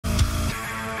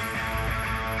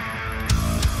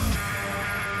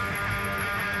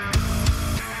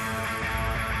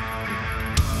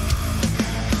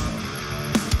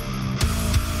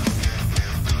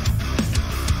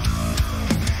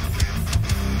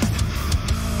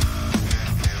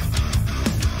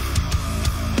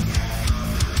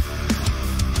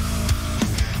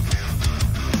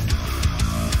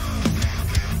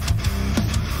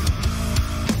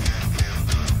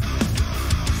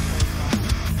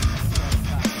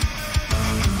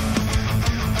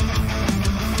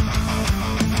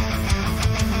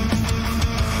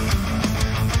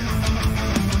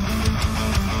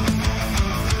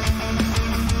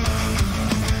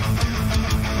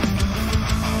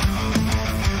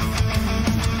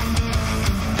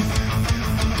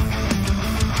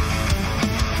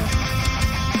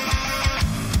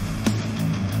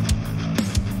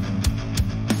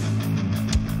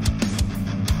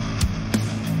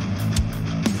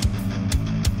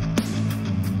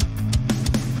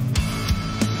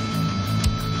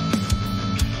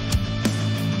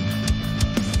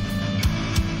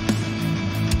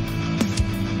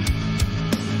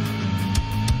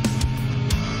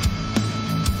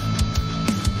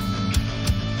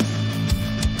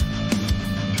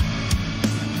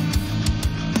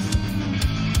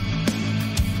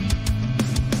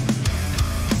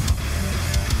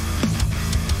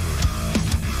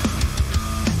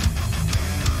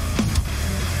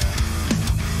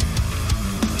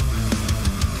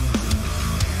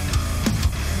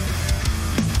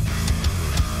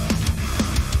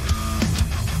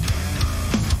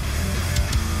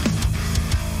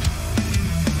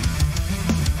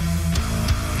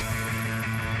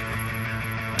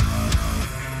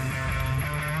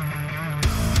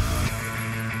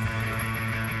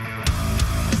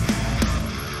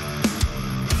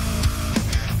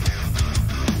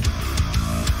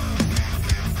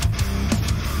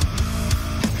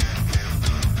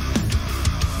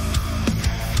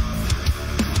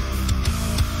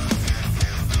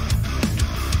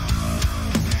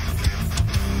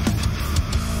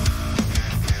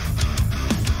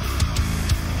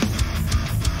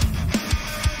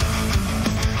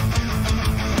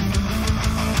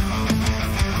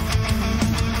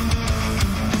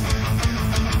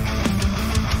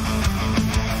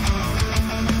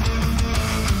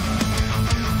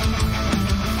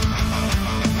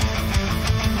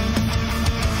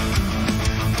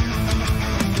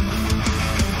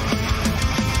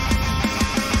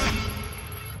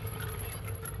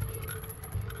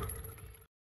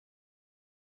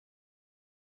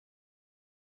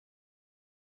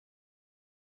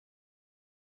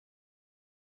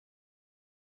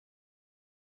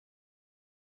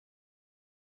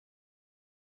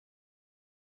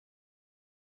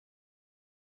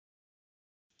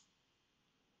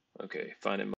Okay,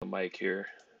 finding my mic here.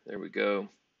 There we go.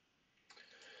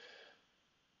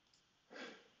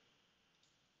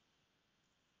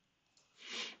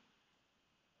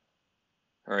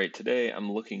 All right, today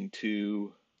I'm looking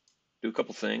to do a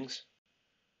couple things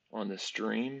on this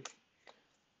stream.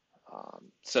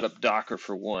 Set up Docker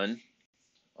for one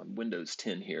on Windows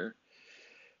 10 here.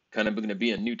 Kind of going to be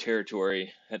in new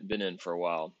territory. Hadn't been in for a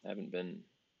while. Haven't been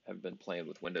playing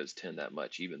with Windows 10 that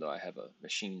much, even though I have a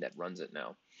machine that runs it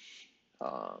now.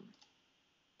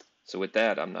 So with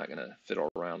that, I'm not going to fiddle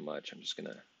around much. I'm just going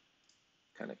to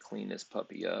kind of clean this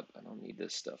puppy up. I don't need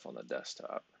this stuff on the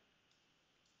desktop.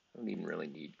 I don't even really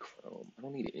need Chrome. I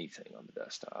don't need anything on the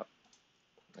desktop.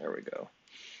 There we go.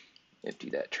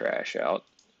 Empty that trash out.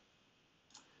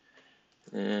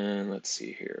 And let's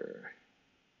see here.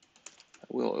 I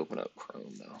will open up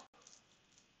Chrome though.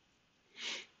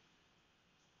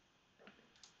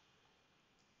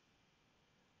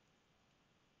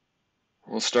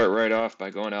 We'll start right off by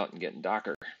going out and getting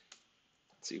Docker.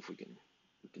 Let's see if we can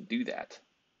do that.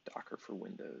 Docker for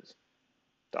Windows.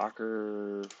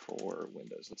 Docker for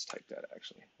Windows. Let's type that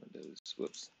actually. Windows,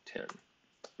 10.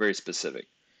 Very specific.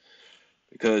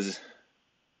 Because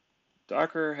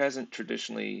Docker hasn't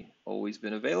traditionally always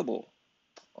been available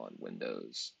on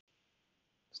Windows.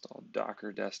 Install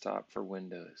Docker desktop for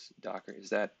Windows. Docker, is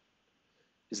that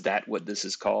what this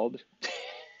is called?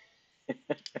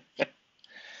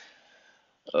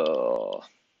 Oh.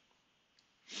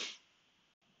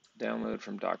 Download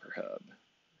from Docker Hub.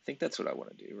 I think that's what I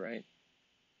want to do, right?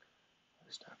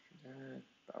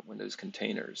 About Windows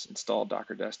containers. Install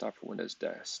Docker desktop for Windows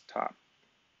desktop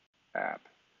app.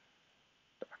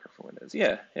 Docker for Windows.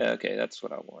 Yeah, okay, that's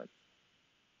what I want.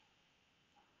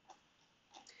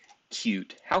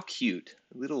 Cute. How cute.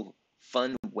 A little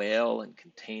fun whale and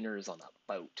containers on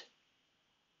a boat.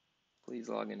 Please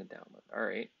log in and download. All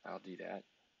right, I'll do that.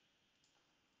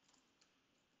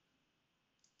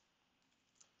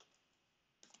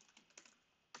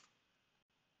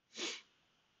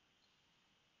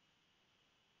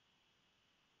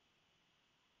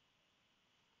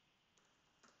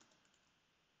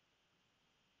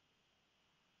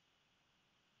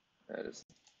 That is,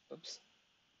 oops.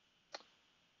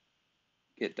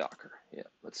 Get Docker. Yeah,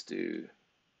 let's do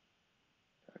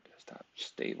desktop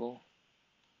stable.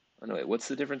 Oh no, wait, what's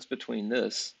the difference between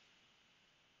this?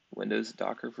 Windows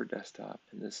Docker for desktop,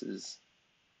 and this is,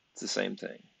 it's the same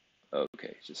thing.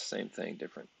 Okay, just same thing,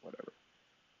 different, whatever.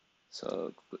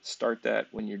 So start that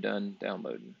when you're done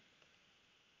downloading.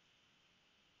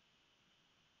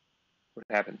 What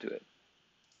happened to it?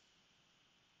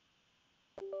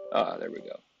 Ah, there we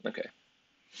go. Okay.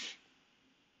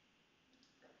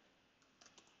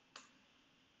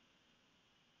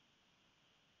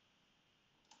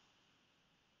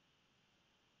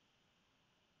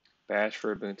 Bash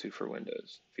for Ubuntu for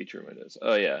Windows. Feature Windows.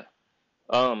 Oh yeah.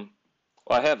 Well,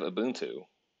 I have Ubuntu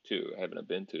too. I have an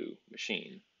Ubuntu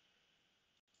machine.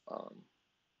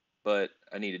 But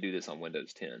I need to do this on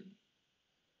Windows 10.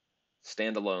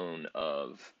 Standalone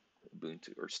of Ubuntu,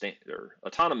 or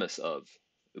autonomous of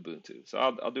Ubuntu. So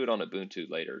I'll do it on Ubuntu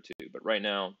later too. But right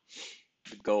now,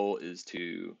 the goal is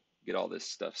to get all this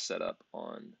stuff set up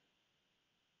on.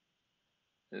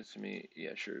 This to me,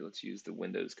 yeah, sure. Let's use the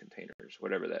Windows containers,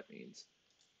 whatever that means.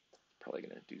 Probably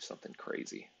gonna do something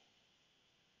crazy.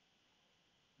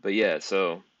 But yeah,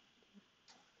 so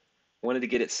wanted to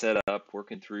get it set up,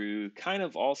 working through kind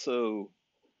of also,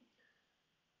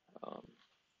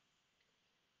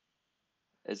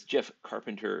 as Jeff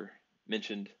Carpenter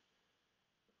mentioned,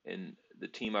 and the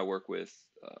team I work with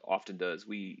often does,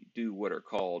 we do what are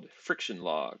called friction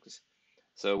logs.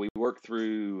 So we work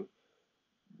through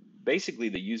basically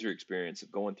the user experience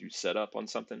of going through setup on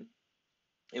something,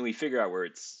 and we figure out where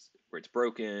it's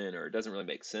broken or it doesn't really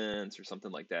make sense or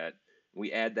something like that.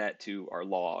 We add that to our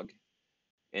log,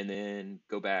 and then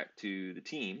go back to the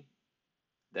team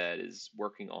that is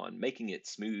working on making it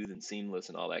smooth and seamless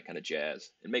and all that kind of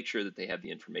jazz, and make sure that they have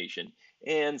the information.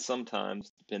 And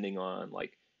sometimes, depending on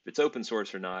like if it's open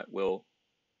source or not, we'll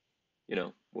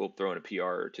throw in a PR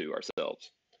or two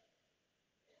ourselves.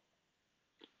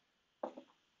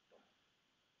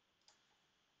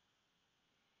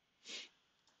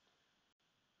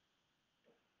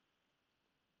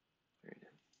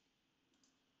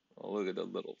 Oh, look at the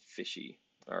little fishy.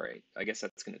 All right, I guess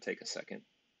that's going to take a second.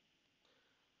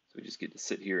 So we just get to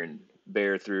sit here and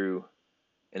bear through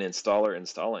an installer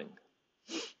installing.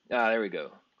 Ah, there we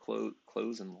go.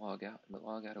 Close and log out. And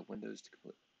log out of Windows to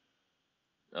complete.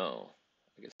 Oh,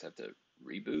 I guess I have to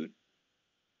reboot.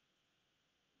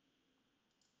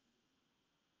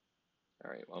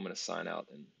 All right, well, I'm going to sign out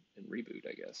and reboot,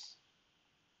 I guess.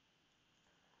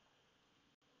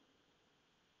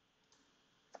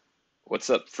 What's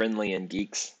up, friendly and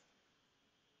geeks?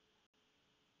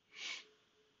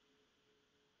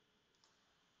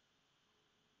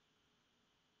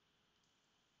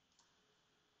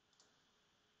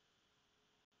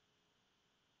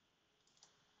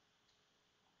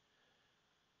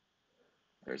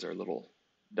 There's our little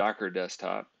Docker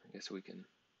desktop. I guess we can.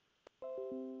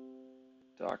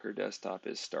 Docker desktop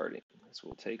is starting. This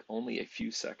will take only a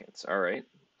few seconds. All right,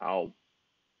 I'll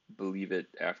believe it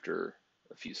after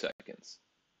a few seconds.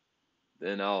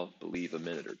 Then I'll believe a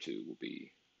minute or two will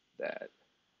be that.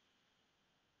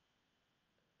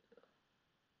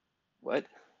 What?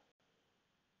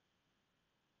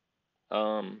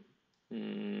 Um,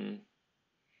 hmm,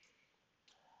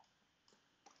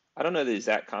 I don't know the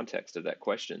exact context of that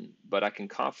question, but I can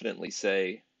confidently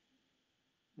say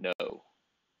no.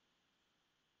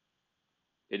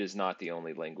 It is not the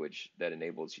only language that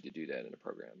enables you to do that in a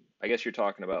program. I guess you're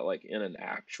talking about like in an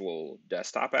actual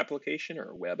desktop application or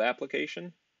a web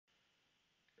application,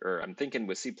 or I'm thinking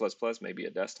with C++, maybe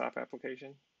a desktop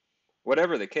application.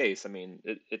 Whatever the case, I mean,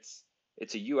 it's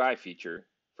a UI feature,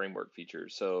 framework feature,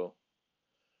 so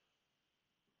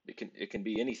it can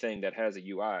be anything that has a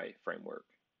UI framework.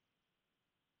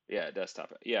 Yeah,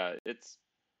 desktop. Yeah, it's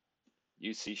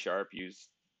use C sharp, use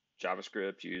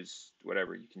JavaScript, use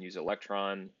whatever. You can use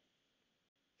Electron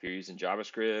if you're using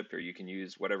JavaScript, or you can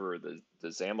use whatever the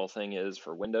XAML thing is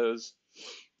for Windows.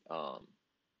 Um,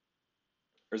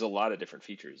 there's a lot of different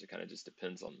features. It kind of just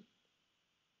depends on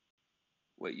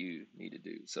what you need to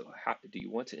do. So how do you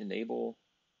want to enable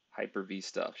Hyper-V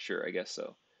stuff? Sure, I guess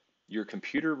so. Your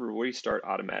computer will restart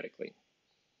automatically.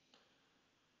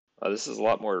 This is a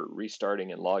lot more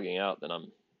restarting and logging out than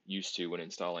I'm used to when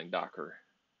installing Docker.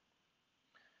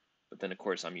 But then, of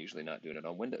course, I'm usually not doing it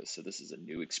on Windows, so this is a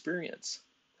new experience.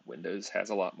 Windows has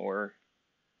a lot more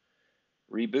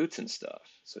reboots and stuff.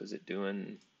 So is it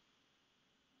doing?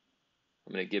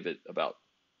 I'm going to give it about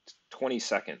 20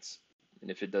 seconds, and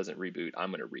if it doesn't reboot,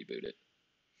 I'm going to reboot it.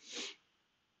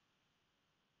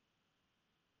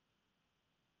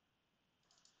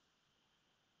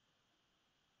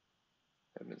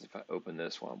 That means if I open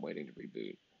this while I'm waiting to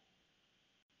reboot.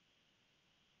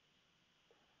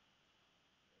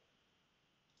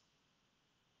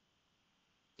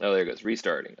 Oh, there it goes,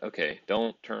 restarting. Okay,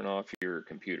 don't turn off your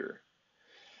computer.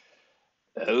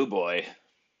 Oh boy.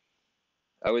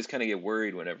 I always kind of get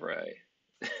worried whenever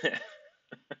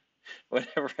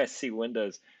I see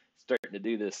Windows starting to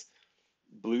do this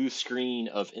blue screen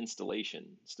of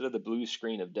installation. Instead of the blue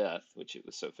screen of death, which it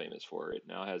was so famous for, it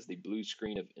now has the blue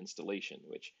screen of installation,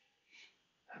 which,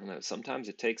 I don't know, sometimes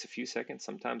it takes a few seconds,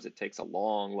 sometimes it takes a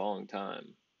long, long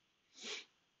time.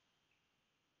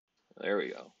 There we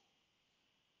go.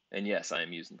 And yes, I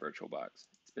am using VirtualBox.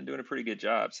 It's been doing a pretty good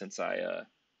job since I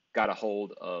got a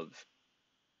hold of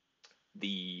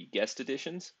the guest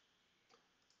editions.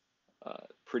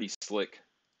 Pretty slick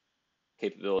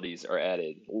capabilities are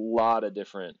added. A lot of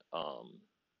different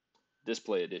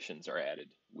display editions are added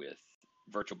with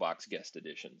VirtualBox guest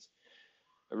editions.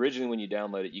 Originally, when you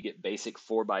download it, you get basic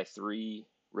 4:3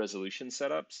 resolution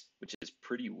setups, which is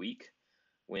pretty weak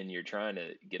when you're trying to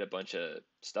get a bunch of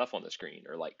stuff on the screen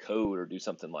or like code or do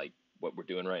something like what we're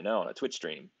doing right now on a Twitch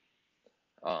stream.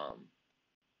 Um,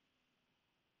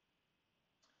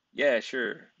 yeah,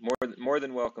 sure. More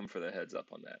than welcome for the heads up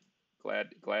on that.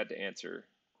 Glad to answer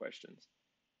questions.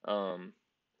 Um,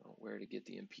 where to get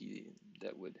the MP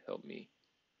that would help me?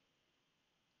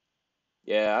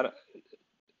 Yeah,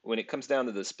 when it comes down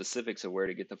to the specifics of where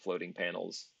to get the floating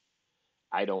panels,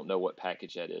 I don't know what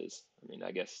package that is. I mean,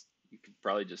 I guess you could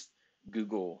probably just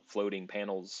Google floating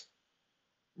panels.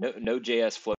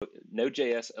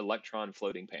 No.js Electron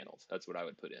floating panels. That's what I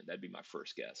would put in. That'd be my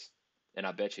first guess. And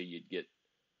I bet you'd get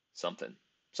something,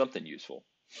 something useful.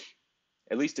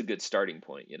 At least a good starting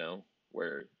point,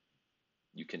 where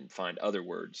you can find other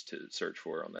words to search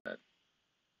for on that.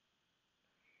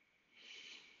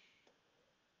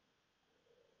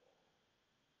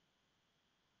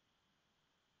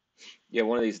 Yeah,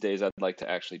 one of these days I'd like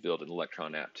to actually build an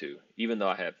Electron app too, even though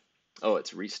I have, oh,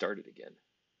 it's restarted again.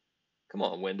 Come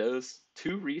on, Windows.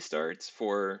 2 restarts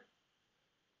for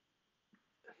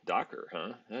Docker,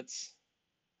 huh? That's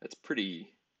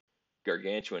pretty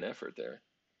gargantuan effort there.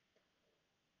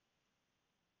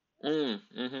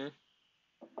 Mm-hmm.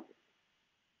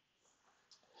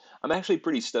 I'm actually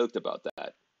pretty stoked about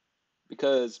that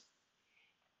because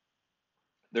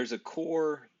there's a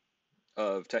core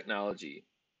of technology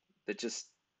that just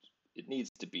it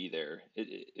needs to be there.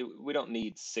 We don't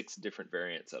need 6 different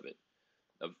variants of it,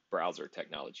 of browser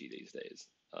technology these days.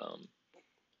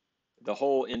 The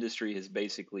whole industry has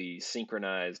basically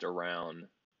synchronized around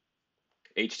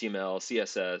HTML,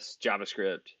 CSS,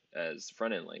 JavaScript as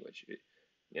front-end language.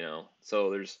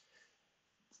 So there's,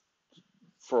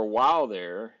 for a while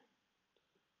there,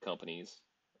 companies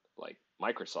like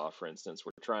Microsoft, for instance,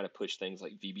 were trying to push things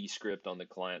like VB script on the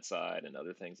client side and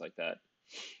other things like that,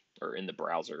 or in the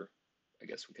browser, I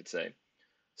guess we could say.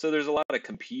 So there's a lot of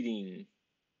competing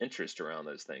interest around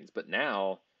those things. But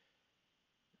now,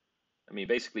 I mean,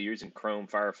 basically you're using Chrome,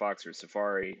 Firefox, or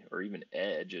Safari, or even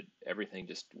Edge, everything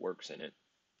just works in it.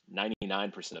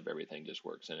 99% of everything just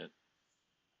works in it.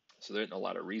 So there isn't a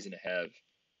lot of reason to have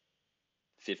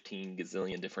 15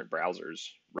 gazillion different browsers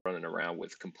running around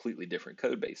with completely different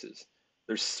code bases.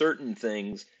 There's certain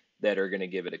things that are going to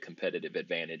give it a competitive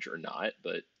advantage or not,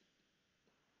 but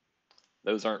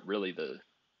those aren't really the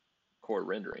core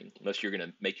rendering, unless you're going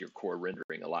to make your core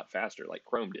rendering a lot faster like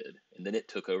Chrome did, and then it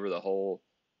took over the whole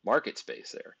market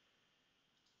space there.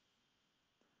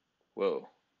 Whoa,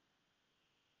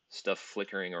 stuff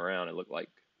flickering around. It looked like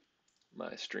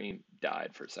my stream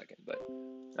died for a second, but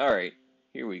all right,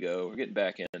 here we go. We're getting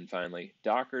back in finally.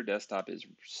 Docker desktop is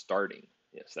starting.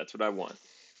 Yes, that's what I want.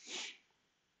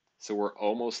 So we're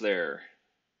almost there.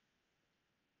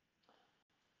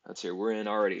 Let's see, we're in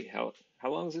already. How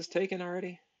long is this taking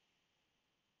already?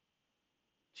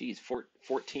 Geez,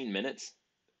 14 minutes?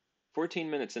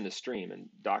 14 minutes into stream and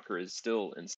Docker is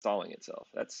still installing itself.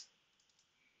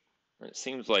 It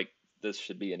seems like this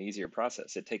should be an easier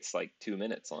process. It takes like 2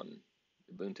 minutes on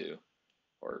Ubuntu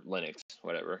or Linux,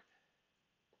 whatever.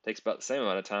 It takes about the same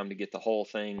amount of time to get the whole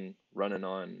thing running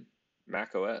on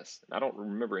Mac OS. And I don't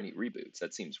remember any reboots.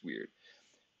 That seems weird.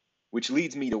 Which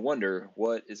leads me to wonder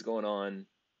what is going on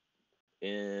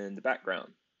in the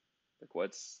background. Like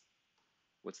what's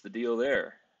the deal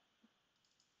there?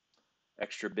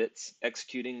 Extra bits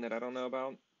executing that I don't know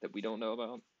about, that we don't know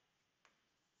about.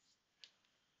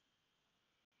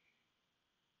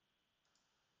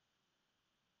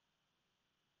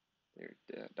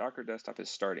 There, Docker desktop is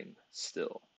starting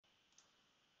still.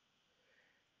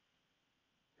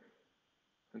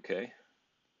 Okay.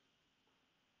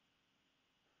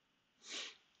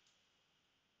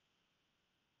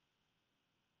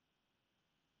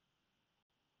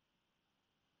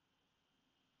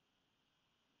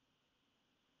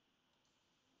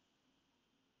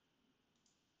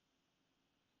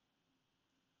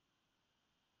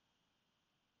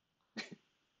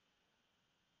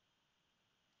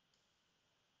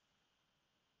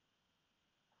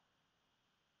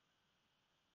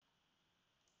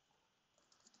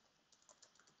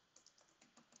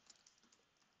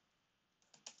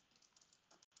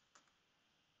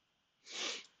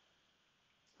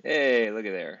 Hey, look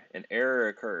at there. An error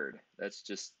occurred. That's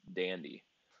just dandy.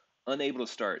 Unable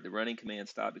to start. The running command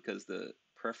stopped because the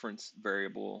preference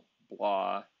variable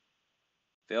blah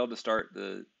failed to start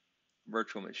the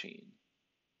virtual machine.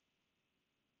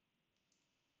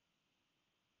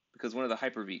 Because one of the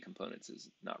Hyper-V components is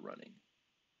not running.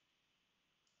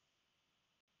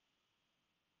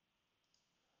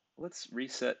 Let's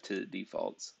reset to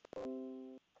defaults.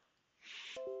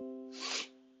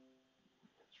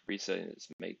 Resetting this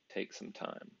may take some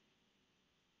time.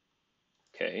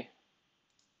 Okay.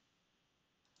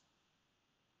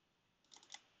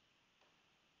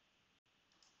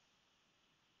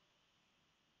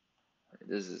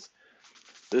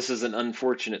 This is an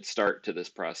unfortunate start to this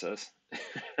process.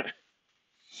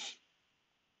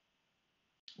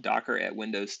 Docker at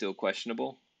Windows still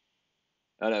questionable.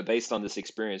 Based on this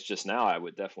experience just now, I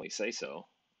would definitely say so.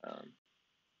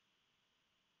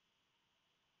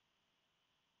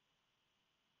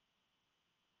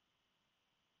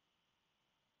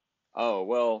 Oh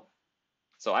well,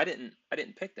 so I didn't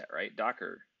pick that, right?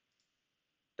 Docker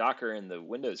and the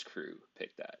Windows crew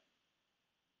picked that.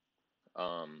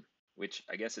 Which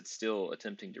I guess it's still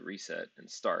attempting to reset and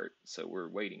start, so we're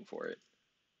waiting for it.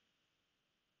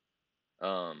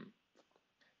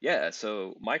 Yeah,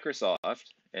 so Microsoft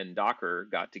and Docker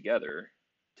got together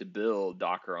to build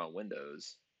Docker on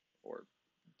Windows, or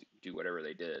do whatever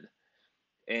they did,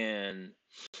 and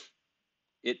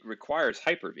it requires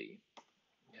Hyper-V.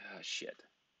 Ah, shit.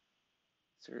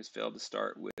 Service failed to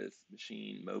start with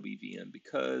machine Moby VM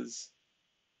because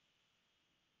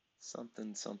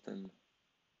something.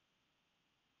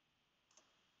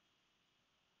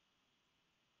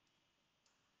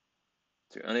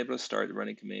 So you're unable to start the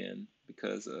running command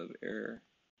because of error.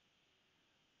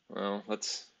 Well,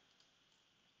 let's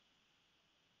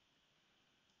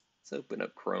open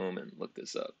up Chrome and look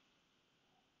this up.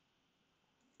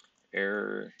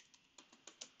 Error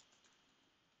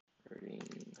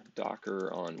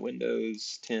Docker on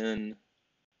Windows 10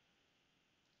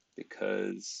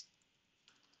 because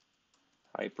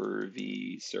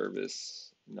Hyper-V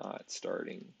service not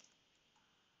starting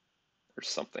or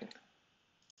something. Is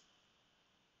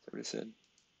that what it said?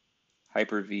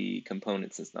 Hyper-V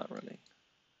components is not running.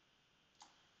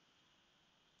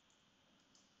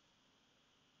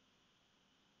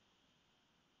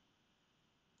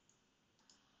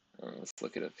 Let's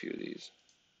look at a few of these.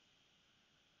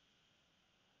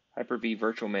 Hyper-V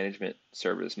virtual management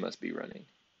service must be running.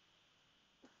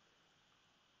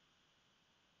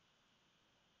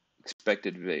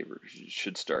 Expected behavior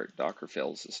should start. Docker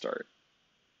fails to start.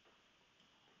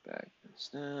 Back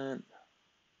instant.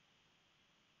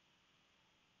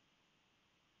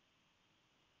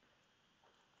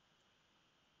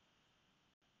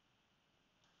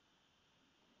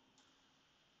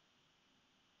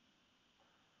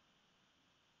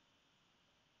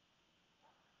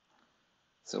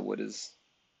 So what is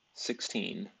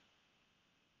 16?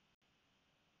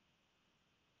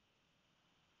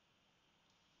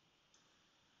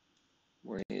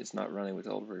 Where it's not running with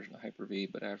the old version of Hyper-V,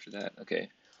 but after that, okay.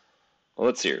 Well,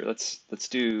 let's see here. Let's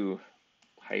do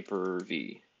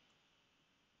Hyper-V.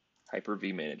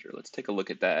 Hyper-V Manager. Let's take a look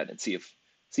at that and see if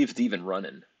it's even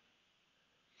running.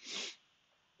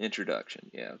 Introduction.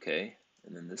 Yeah, okay.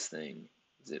 And then this thing,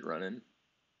 is it running?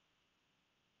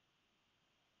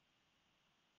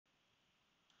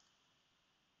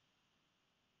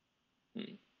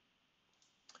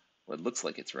 Well, it looks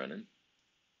like it's running.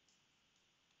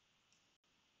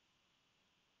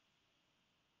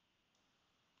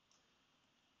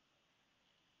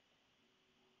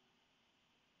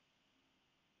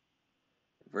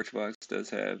 VirtualBox does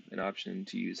have an option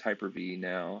to use Hyper-V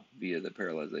now via the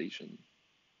parallelization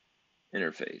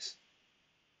interface.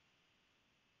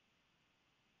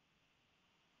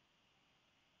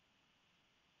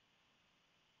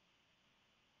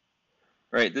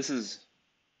 Right, this is,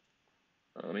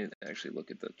 let me actually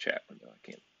look at the chat window.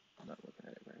 I'm not looking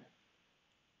at it right now.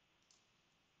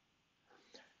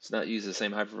 It's not use the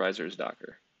same hypervisor as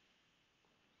Docker.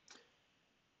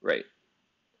 Right.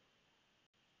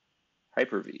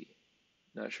 Hyper-V.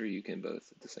 Not sure you can both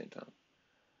at the same time.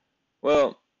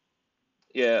 Well,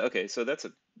 yeah, okay, so that's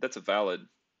a valid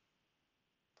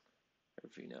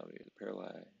Hyper-V now via the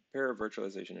para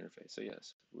virtualization interface. So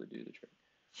yes, it would do the trick.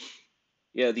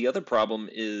 Yeah, the other problem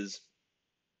is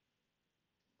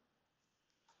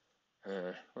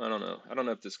I don't know. I don't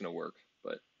know if this is going to work,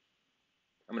 but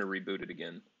I'm going to reboot it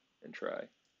again and try.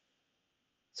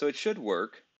 So it should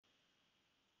work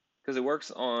because it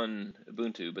works on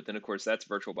Ubuntu, but then of course that's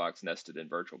VirtualBox nested in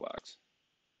VirtualBox.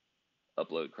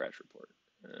 Upload crash report.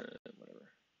 Whatever.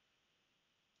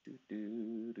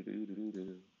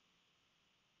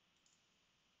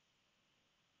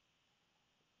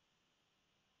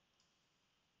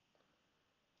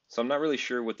 So I'm not really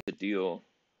sure what the deal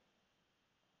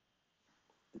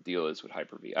is with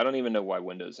Hyper-V. I don't even know why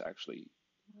Windows actually,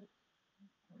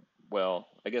 well,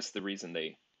 I guess the reason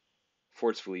they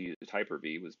forcefully used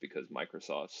Hyper-V was because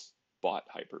Microsoft's bought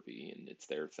Hyper-V and it's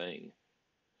their thing.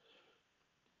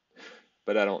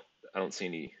 But I don't see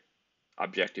any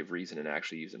objective reason in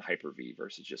actually using Hyper-V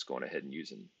versus just going ahead and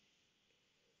using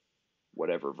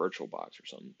whatever VirtualBox or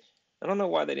something. I don't know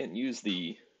why they didn't use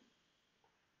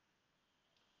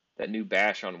that new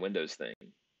bash on Windows thing,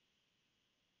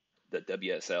 the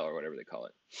WSL or whatever they call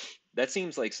it. That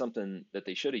seems like something that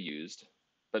they should have used.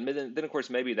 But then of course,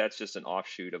 maybe that's just an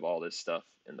offshoot of all this stuff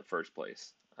in the first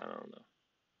place. I don't know.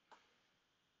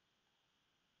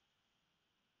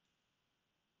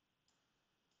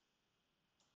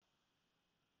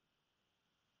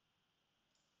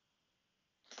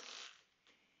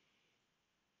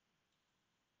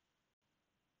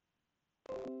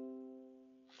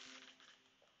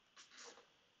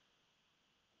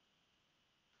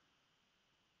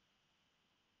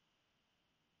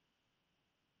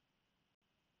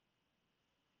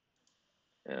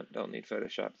 Yeah, don't need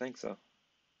Photoshop. Think so.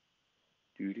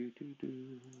 Do do do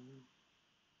do.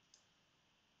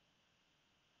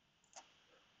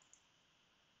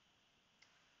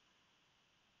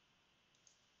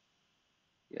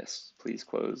 Yes, please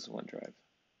close OneDrive.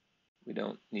 We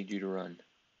don't need you to run.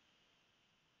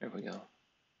 There we go.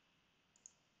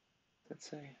 Let's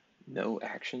say no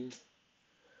action.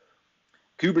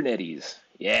 Kubernetes.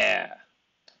 Yeah.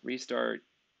 Restart.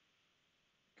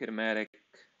 Kitematic.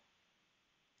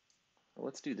 Well,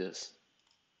 let's do this.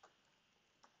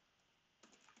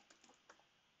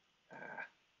 Ah,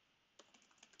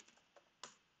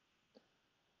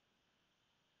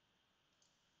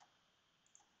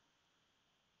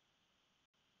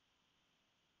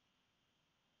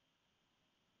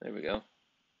 there we go.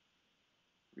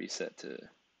 Reset to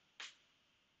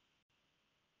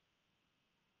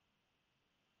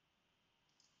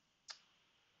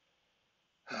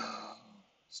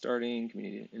starting,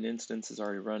 community, an instance is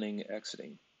already running,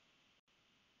 exiting.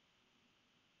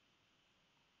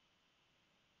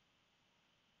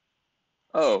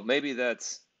 Oh, maybe that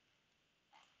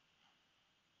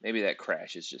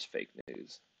crash is just fake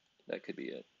news. That could be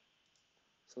it.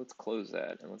 So let's close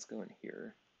that and let's go in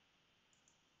here.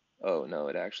 Oh no,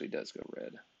 it actually does go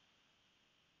red.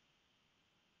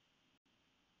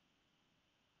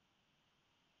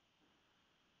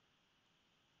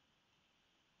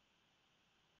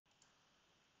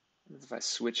 If I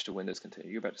switch to Windows container,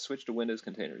 you're about to switch to Windows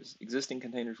containers. Existing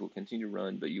containers will continue to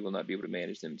run, but you will not be able to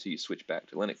manage them until you switch back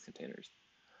to Linux containers.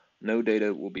 No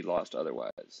data will be lost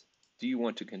otherwise. Do you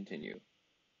want to continue?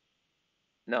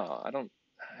 No, I don't.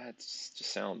 That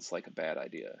just sounds like a bad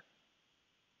idea.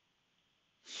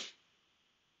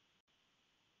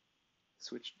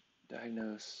 Switch,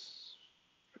 diagnose,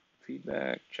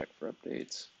 feedback, check for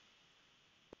updates.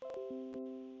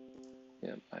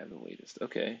 Yep, I have the latest.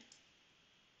 Okay.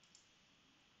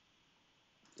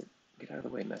 Get out of the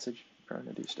way, message. I'm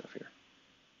trying to do stuff here.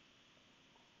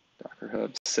 Docker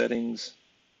Hub settings.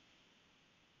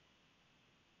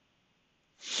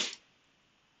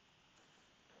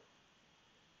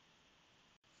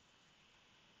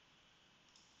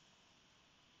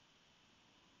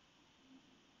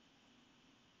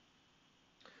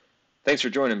 Thanks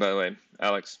for joining, by the way,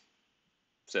 Alex,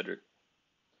 Cedric,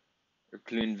 or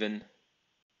Klunvin.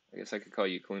 I guess I could call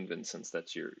you Klunvin since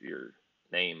that's your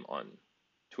name on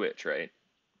Twitch, right?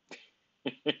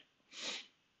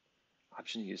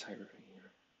 Option to use Hyper-V.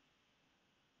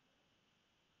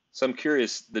 So I'm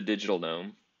curious, the digital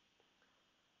gnome.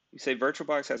 You say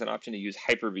VirtualBox has an option to use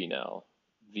Hyper-V now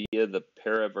via the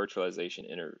para virtualization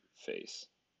interface.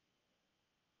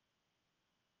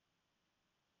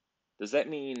 Does that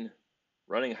mean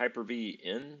running Hyper-V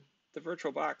in the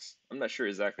VirtualBox? I'm not sure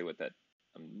exactly what that,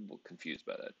 I'm a little confused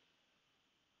by that.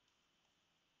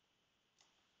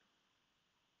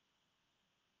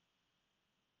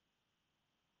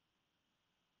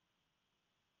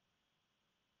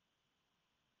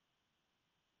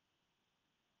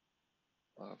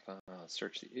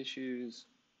 Search the issues.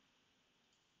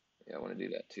 Yeah, I want to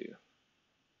do that too.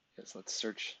 Yes, let's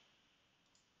search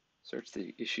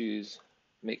the issues.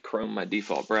 Make Chrome my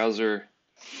default browser.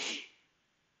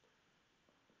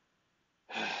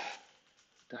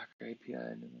 Docker API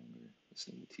no longer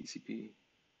listening to TCP.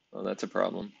 Oh, that's a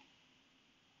problem.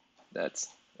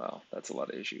 Wow, that's a lot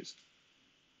of issues.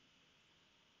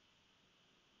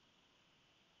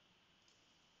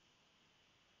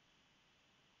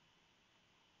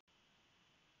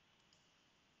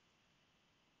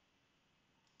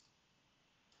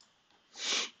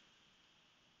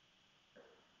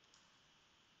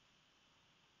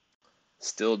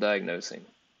 Still diagnosing.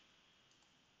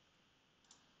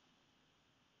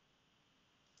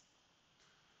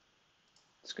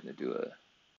 Just going to do a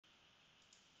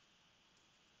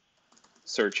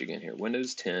search again here.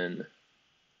 Windows 10.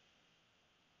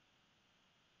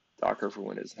 Docker for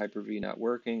Windows. Hyper-V not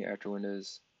working. After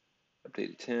Windows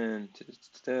updated 10.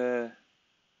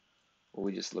 Well,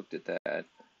 we just looked at that.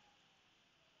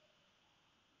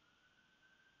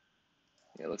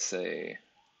 Yeah, let's say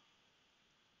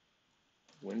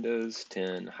Windows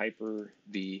 10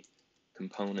 Hyper-V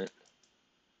component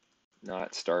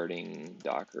not starting,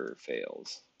 Docker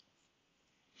fails.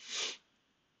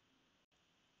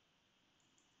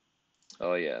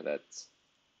 Oh yeah, that's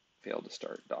failed to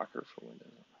start Docker for Windows.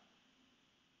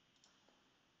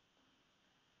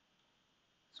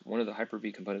 So one of the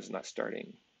Hyper-V components is not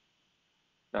starting,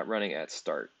 not running at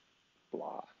start,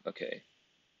 blah. Okay,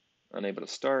 unable to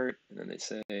start, and then they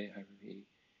say Hyper-V.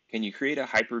 Can you create a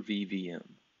Hyper-V VM?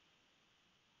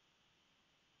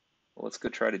 Well, let's go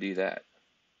try to do that,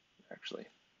 actually.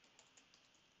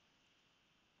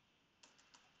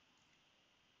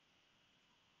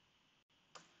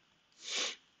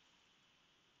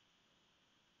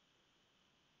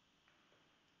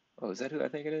 Oh, is that who I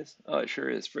think it is? Oh, it sure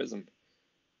is, Prism.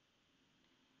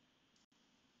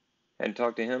 Hadn't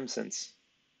talked to him since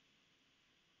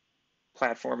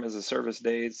Platform as a Service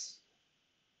days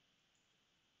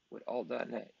with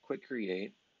alt.net. Quick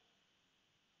create.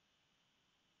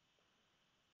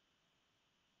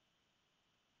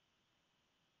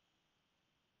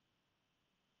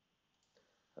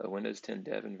 A Windows 10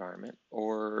 dev environment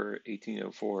or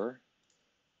 1804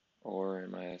 or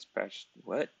MIS patch.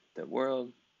 What? The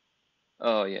world?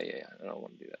 Oh, yeah. I don't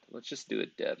want to do that. Let's just do a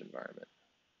dev environment.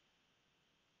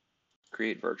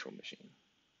 Create virtual machine.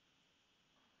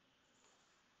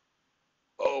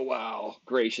 Oh, wow.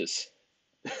 Gracious.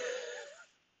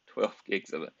 12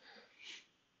 gigs of it.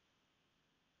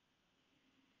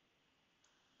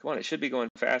 Come on, it should be going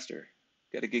faster.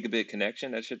 got a gigabit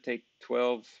connection. That should take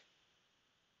 12,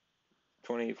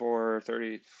 24,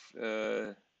 30,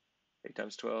 8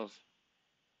 times 12,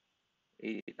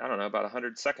 8, I don't know, about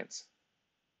 100 seconds.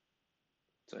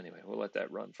 So anyway, we'll let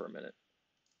that run for a minute.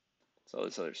 What's all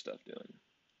this other stuff doing?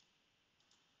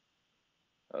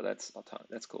 Oh, that's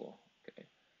cool. Okay.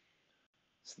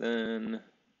 So then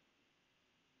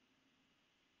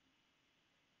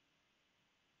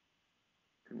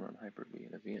can run Hyper-V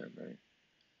in a VM, right?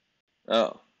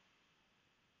 Oh,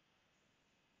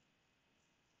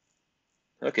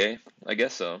 okay. I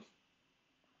guess so.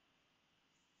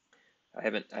 I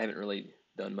haven't really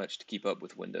done much to keep up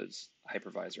with Windows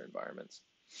hypervisor environments.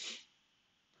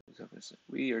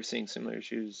 We are seeing similar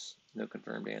issues. No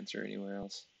confirmed answer anywhere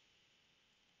else.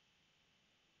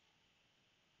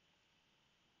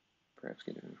 Perhaps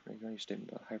get information on your statement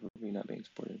about Hyper-V not being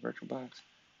supported in VirtualBox.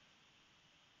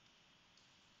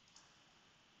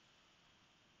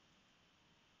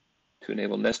 To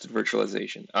enable nested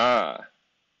virtualization. Ah,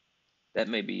 that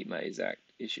may be my exact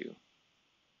issue.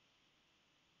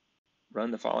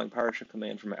 Run the following PowerShell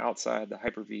command from outside the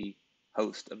Hyper-V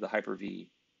host of the Hyper-V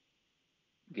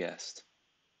guest.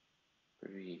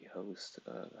 Hyper-V host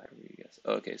of Hyper-V guest.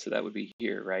 Okay, so that would be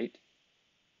here, right?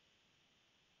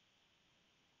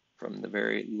 From the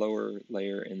very lower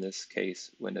layer, in this case,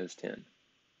 Windows 10.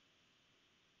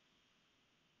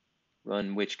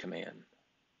 Run which command?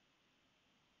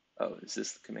 Oh, is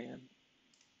this the command?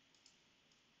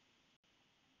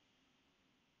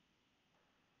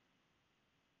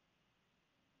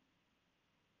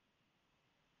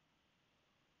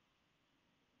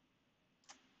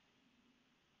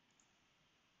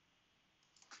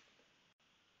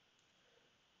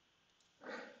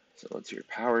 So let's hear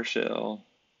PowerShell.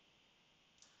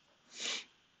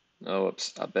 Oh,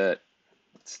 oops, I bet.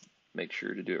 Let's make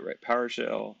sure to do it right.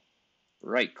 PowerShell,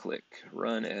 right click,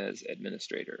 run as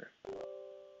administrator.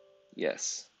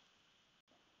 Yes.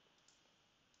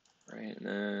 Right, and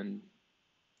then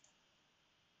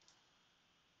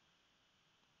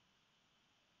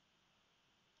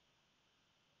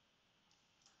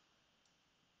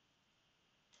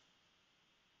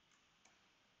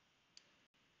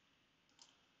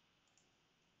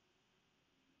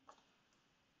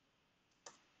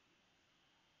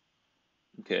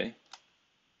okay.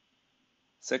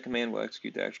 Set command will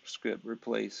execute the actual script,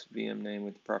 replace VM name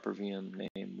with the proper VM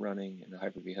name running in the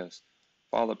Hyper-V host.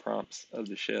 Follow the prompts of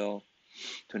the shell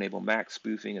to enable Mac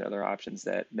spoofing and other options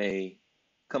that may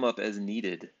come up as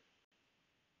needed.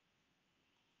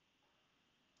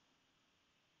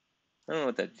 I don't know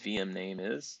what that VM name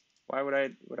is. Why would I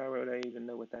even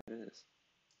know what that is?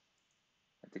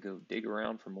 I have to go dig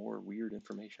around for more weird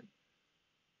information.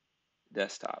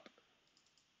 Desktop.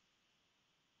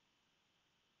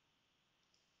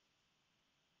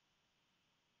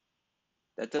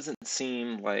 That doesn't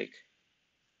seem like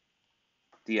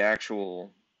the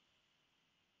actual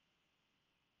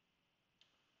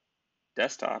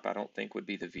desktop. I don't think would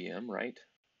be the VM, right?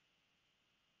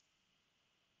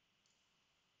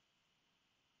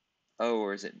 Oh,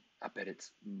 or is it? I bet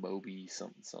it's Moby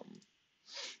something something.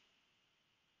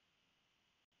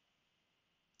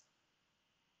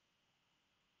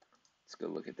 Let's go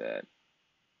look at that.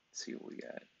 See what we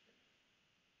got.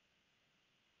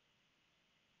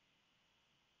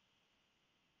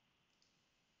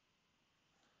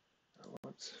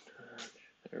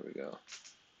 There we go.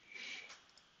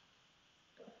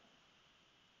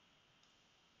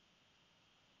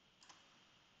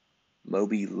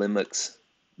 Moby Linux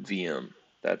VM.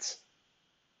 That's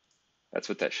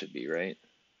what that should be, right?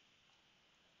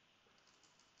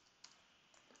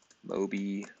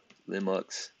 Moby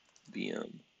Linux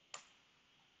VM.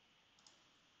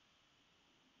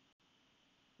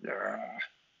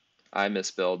 I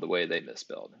misspelled the way they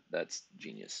misspelled. That's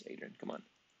genius, Adrian. Come on.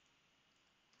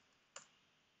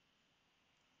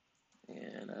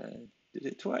 And I did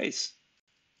it twice.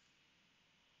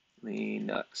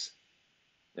 Linux.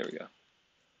 There we go.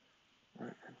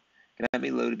 Cannot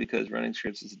be loaded because running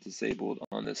scripts is disabled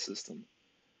on this system.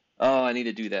 Oh, I need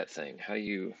to do that thing. How do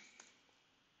you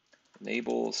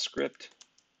enable script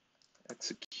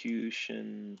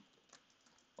execution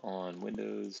on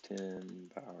Windows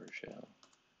 10 PowerShell?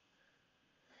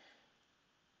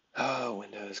 Oh,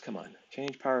 Windows, come on.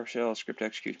 Change PowerShell script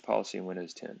execution policy in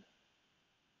Windows 10.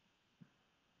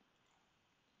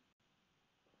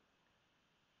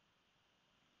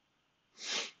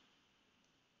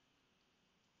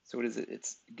 So what is it?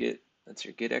 It's Git. That's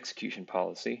your Git execution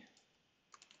policy.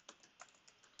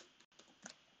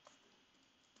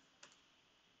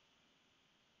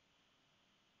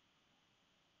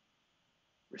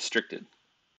 Restricted.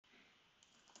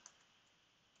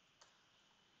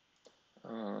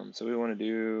 So we want to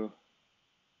do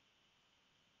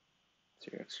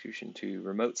serial execution to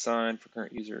remote sign for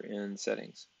current user in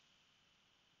settings.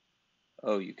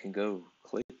 Oh, you can go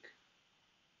click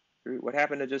through. What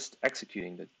happened to just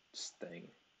executing this thing?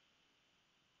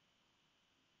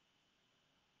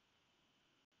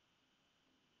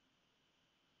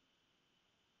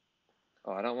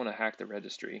 Oh, I don't want to hack the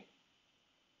registry.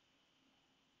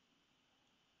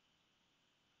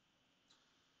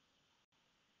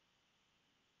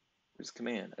 Where's the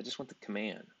command? I just want the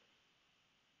command.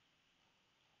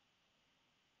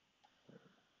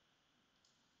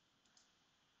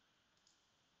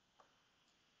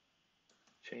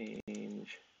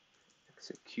 Change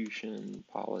execution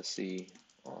policy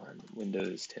on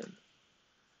Windows 10.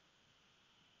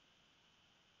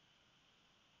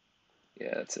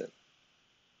 Yeah, that's it.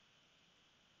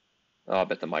 Oh, I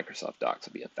bet the Microsoft docs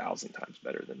will be 1,000 times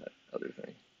better than that other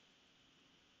thing.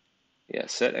 Yeah,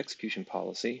 set execution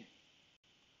policy.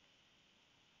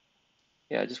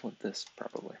 Yeah, I just want this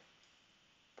probably.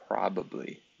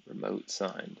 Probably remote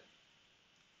signed.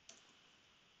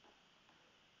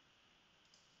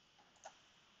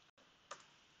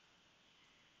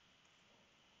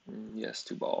 Yes,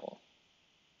 to ball.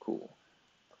 Cool.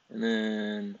 And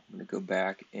then I'm going to go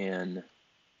back and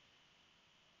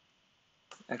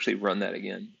actually run that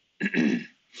again. And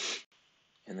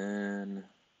then,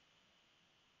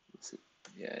 let's see.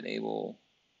 Yeah, enable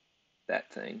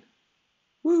that thing.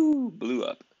 Woo, blew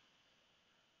up.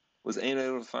 Was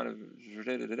able to find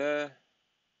a...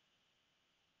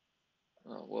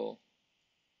 Oh, well.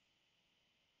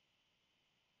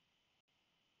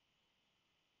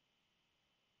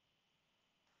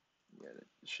 Yeah, that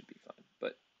should be fine.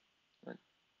 But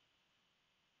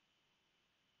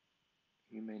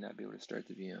you may not be able to start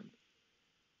the VM.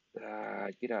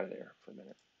 Get out of there for a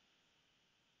minute.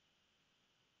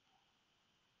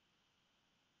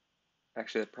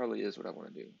 Actually, that probably is what I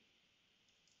want to do.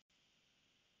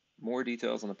 More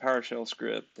details on the PowerShell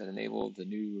script that enabled the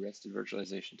new rested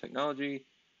virtualization technology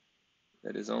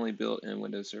that is only built in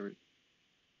Windows Server.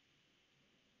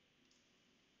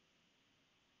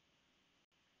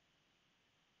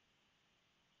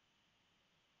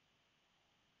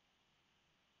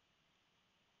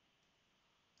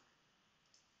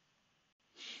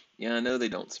 Yeah, I know they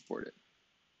don't support it,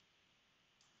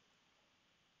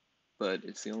 but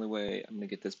it's the only way I'm going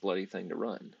to get this bloody thing to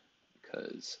run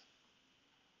because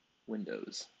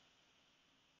Windows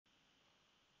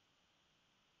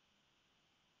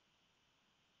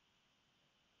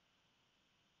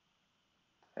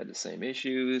had the same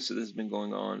issue. So this has been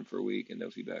going on for a week and no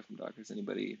feedback from doctors.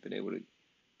 Anybody been able to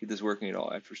get this working at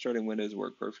all? After starting Windows, it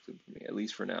worked perfectly for me, at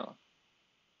least for now.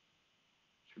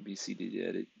 For BCD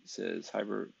edit, it says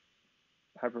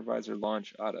hypervisor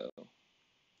launch auto.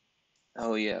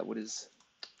 Oh yeah, what is?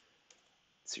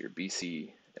 It's your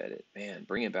BC edit. Man,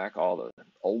 bringing back all the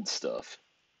old stuff.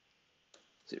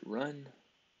 Does it run?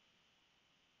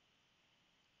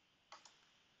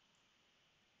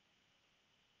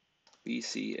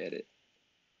 BC edit.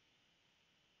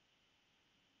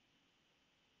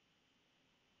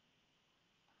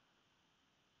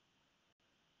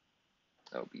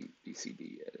 Oh,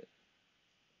 BCD edit.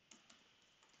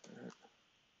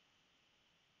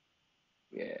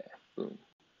 Yeah, boom.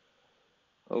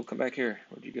 Oh, come back here.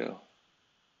 Where'd you go?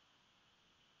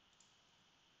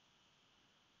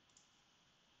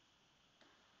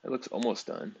 It looks almost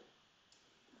done.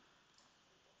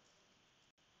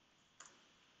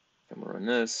 I'm gonna run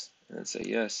this and then say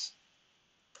yes,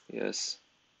 yes.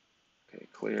 Okay,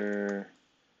 clear.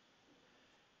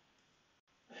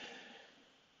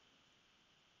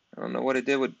 I don't know what it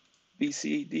did with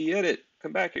BCD edit.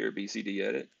 Come back here, BCD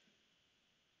edit.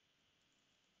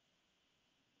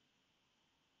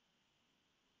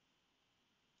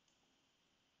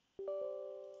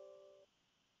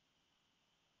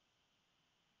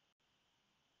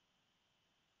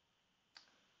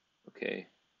 Okay.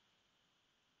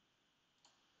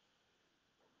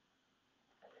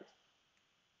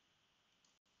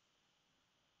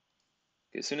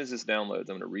 As soon as this downloads,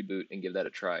 I'm gonna reboot and give that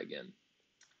a try again.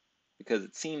 Because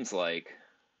it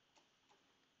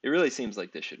really seems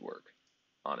like this should work,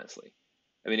 honestly.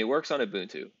 I mean, it works on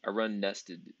Ubuntu. I run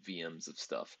nested VMs of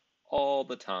stuff all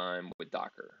the time with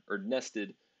Docker, or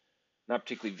nested, not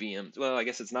particularly VMs. Well, I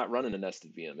guess it's not running a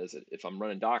nested VM, is it? If I'm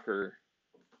running Docker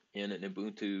in an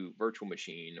Ubuntu virtual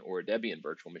machine or a Debian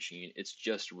virtual machine, it's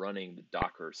just running the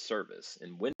Docker service.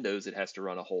 In Windows, it has to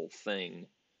run a whole thing,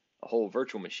 a whole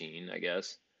virtual machine, I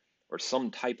guess, or some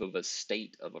type of a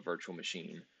state of a virtual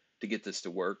machine to get this to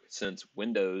work, since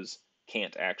Windows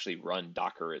can't actually run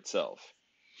Docker itself.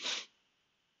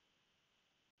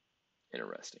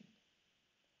 Interesting.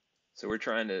 So we're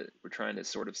trying to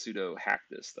sort of pseudo hack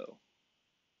this though.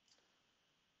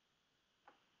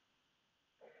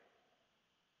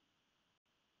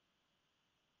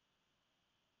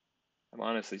 I'm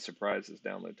honestly surprised this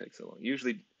download takes so long.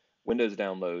 Usually Windows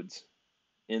downloads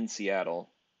in Seattle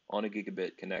on a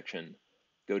gigabit connection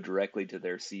go directly to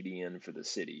their CDN for the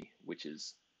city, which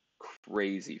is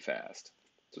crazy fast.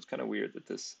 So it's kind of weird that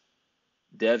this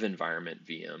dev environment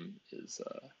VM is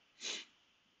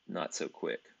not so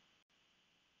quick.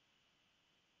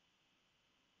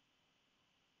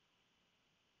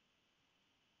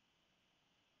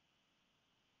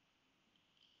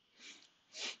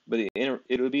 But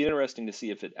it would be interesting to see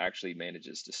if it actually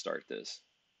manages to start this,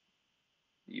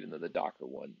 even though the Docker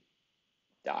one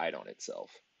died on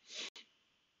itself.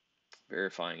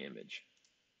 Verifying image.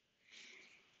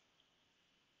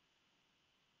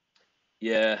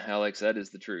 Yeah, Alex, that is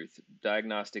the truth.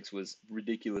 Diagnostics was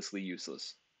ridiculously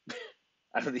useless.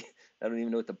 I don't, I don't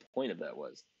even know what the point of that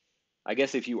was. I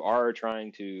guess if you are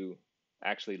trying to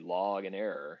actually log an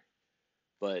error,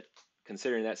 but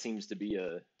considering that seems to be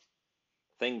a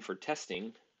thing for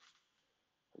testing,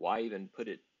 why even put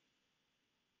it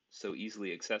so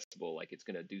easily accessible like it's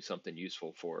going to do something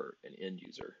useful for an end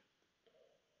user?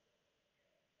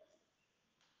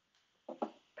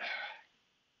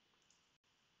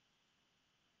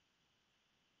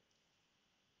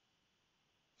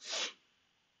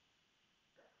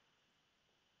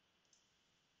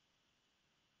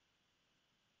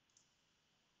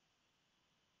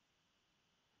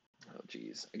 Oh,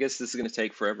 geez. I guess this is going to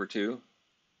take forever too.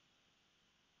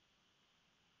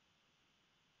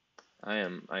 I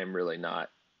am really not.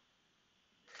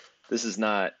 This is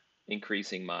not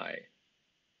increasing my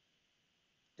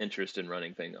interest in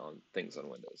running things on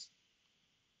Windows.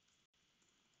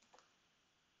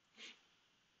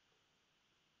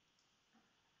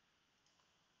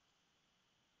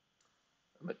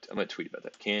 I'm gonna tweet about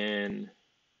that. Can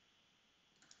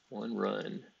one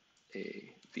run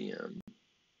a VM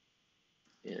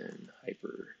in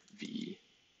Hyper-V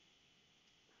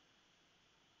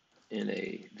in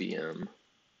a VM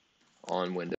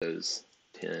on Windows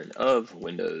 10 of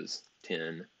Windows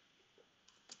 10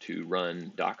 to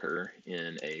run Docker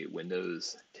in a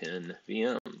Windows 10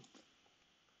 VM?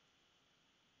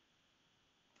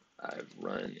 I've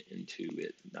run into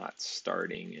it not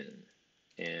starting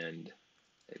and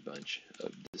a bunch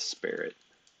of disparate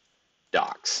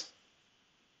docs.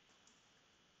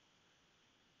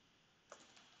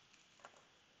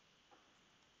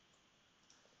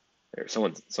 There,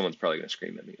 someone's probably gonna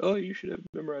scream at me. Oh, you should have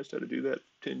memorized how to do that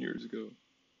 10 years ago.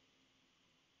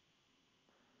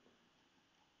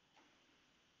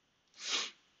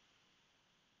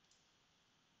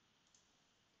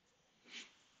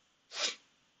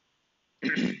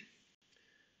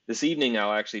 This evening,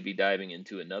 I'll actually be diving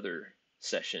into another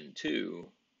session too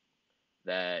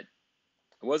that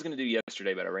I was going to do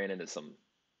yesterday, but I ran into some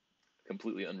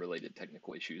completely unrelated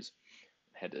technical issues.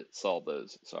 I had to solve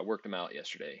those, so I worked them out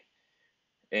yesterday.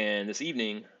 And this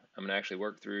evening, I'm going to actually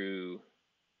work through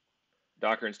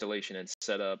Docker installation and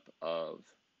setup of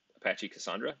Apache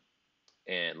Cassandra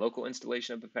and local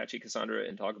installation of Apache Cassandra,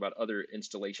 and talk about other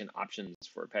installation options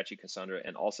for Apache Cassandra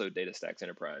and also DataStax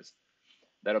Enterprise.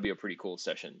 That'll be a pretty cool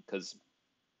session because,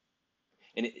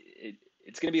 and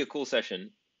it's going to be a cool session.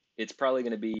 It's probably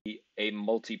going to be a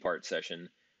multi-part session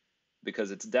because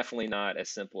it's definitely not as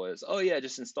simple as, oh yeah,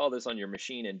 just install this on your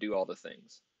machine and do all the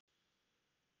things.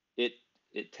 It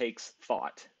it takes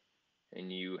thought,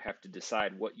 and you have to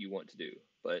decide what you want to do.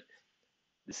 But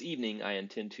this evening, I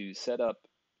intend to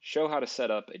show how to set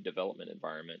up a development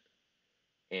environment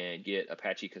and get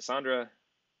Apache Cassandra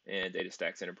and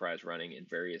DataStax Enterprise running in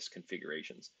various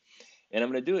configurations. And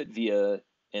I'm going to do it via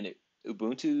an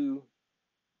Ubuntu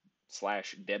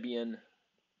slash Debian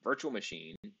virtual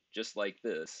machine, just like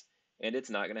this, and it's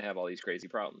not going to have all these crazy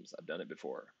problems. I've done it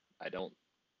before.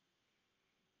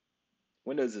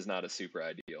 Windows is not a super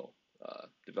ideal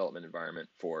development environment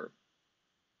for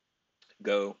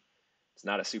Go. It's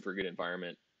not a super good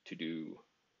environment to do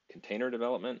container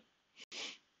development.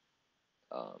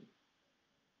 Um,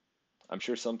 I'm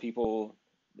sure some people,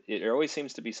 it always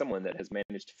seems to be someone that has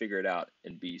managed to figure it out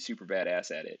and be super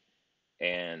badass at it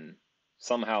and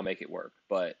somehow make it work.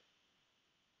 But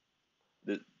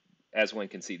the, as one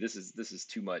can see, this is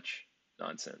too much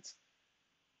nonsense.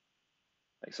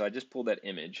 Like, so I just pulled that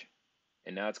image,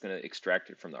 and now it's going to extract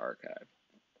it from the archive.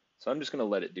 So I'm just going to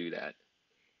let it do that.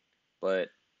 But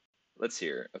let's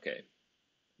hear. Okay,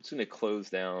 I'm just going to close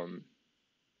down.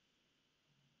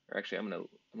 Or actually, I'm going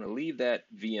to leave that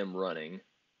VM running.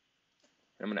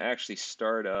 I'm going to actually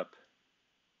start up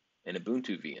an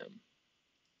Ubuntu VM.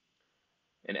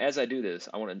 And as I do this,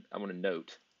 I want to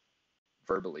note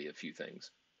verbally a few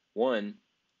things. One,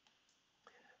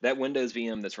 that Windows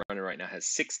VM that's running right now has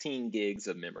 16 gigs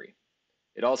of memory.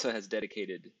 It also has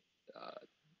dedicated uh,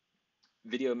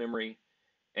 video memory,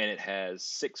 and it has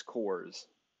 6 cores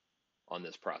on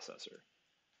this processor.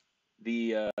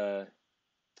 The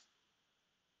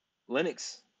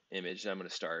Linux image that I'm going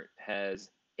to start has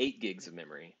 8 gigs of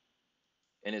memory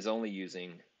and is only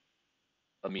using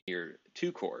a mere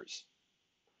 2 cores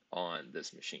on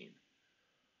this machine.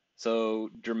 So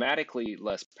dramatically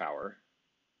less power,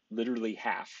 literally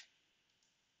half,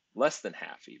 less than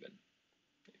half even,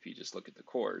 if you just look at the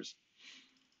cores.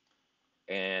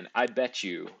 And I bet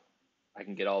you I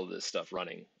can get all of this stuff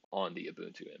running on the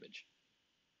Ubuntu image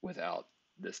without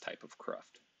this type of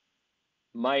cruft.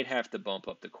 Might have to bump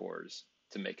up the cores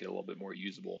to make it a little bit more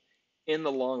usable in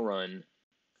the long run,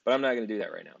 but I'm not going to do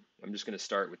that right now. I'm just going to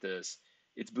start with this.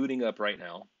 It's booting up right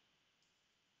now.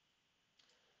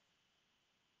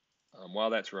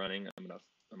 While that's running, I'm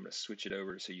gonna switch it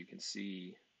over so you can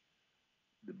see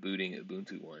the booting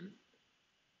Ubuntu one.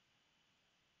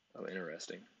 Oh,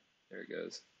 interesting. There it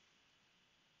goes.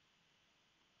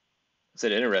 I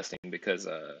said interesting because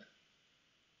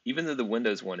even though the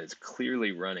Windows one is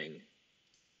clearly running,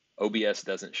 OBS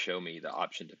doesn't show me the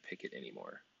option to pick it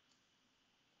anymore.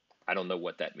 I don't know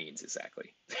what that means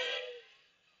exactly.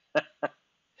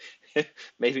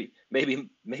 maybe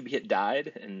it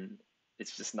died and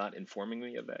it's just not informing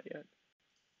me of that yet.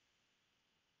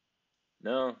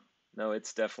 No, no,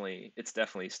 it's definitely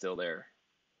still there.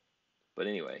 But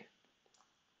anyway,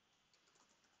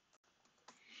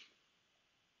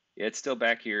 yeah, it's still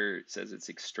back here. It says it's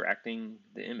extracting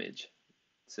the image.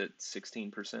 It's at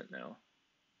 16% now.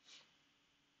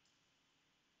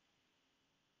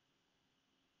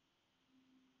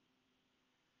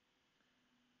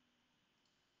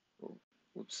 Oh,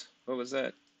 whoops, what was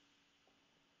that?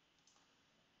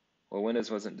 Well,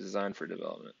 Windows wasn't designed for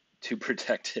development to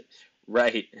protect it.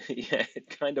 Right. Yeah,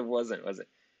 it kind of wasn't, was it?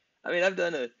 I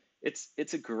mean,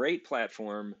 it's a great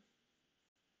platform.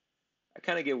 I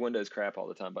kind of give Windows crap all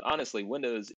the time, but honestly,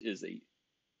 Windows is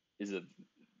a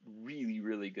really,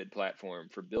 really good platform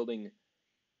for building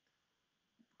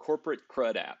corporate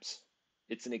CRUD apps.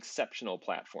 It's an exceptional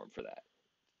platform for that.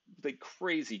 Like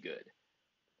crazy good.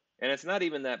 And it's not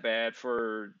even that bad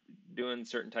for doing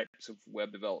certain types of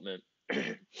web development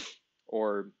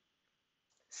or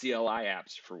CLI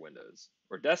apps for Windows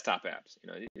or desktop apps,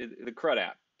 the CRUD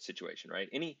app situation, right?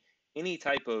 Any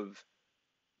type of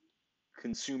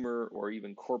consumer or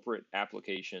even corporate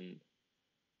application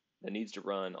that needs to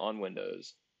run on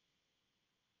Windows,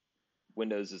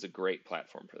 Windows is a great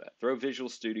platform for that. Throw Visual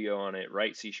Studio on it,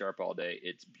 write C# all day,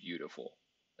 it's beautiful.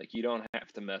 Like you don't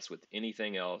have to mess with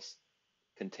anything else,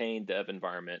 contained dev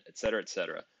environment, et cetera, et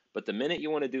cetera. But the minute you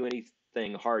want to do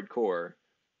anything hardcore,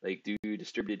 like do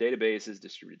distributed databases,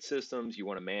 distributed systems, you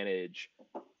want to manage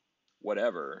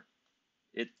whatever,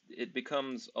 it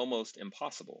becomes almost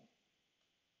impossible.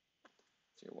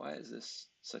 So why is this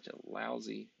such a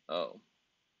lousy? Oh,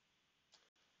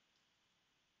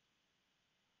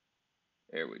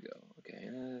 there we go. Okay,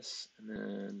 yes, and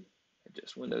then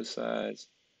adjust window size.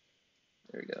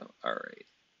 There we go. All right,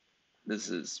 this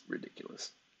is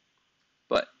ridiculous.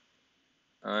 But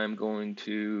I'm going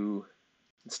to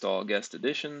install guest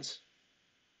additions.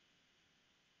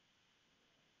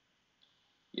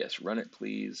 Yes, run it,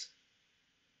 please.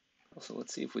 Also,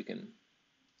 let's see if we can.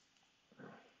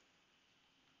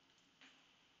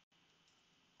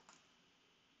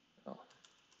 Oh,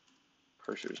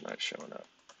 cursor's not showing up.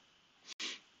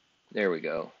 There we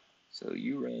go. So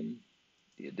you run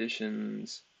the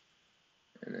additions,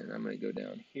 and then I'm going to go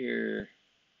down here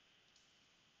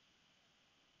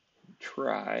and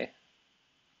try.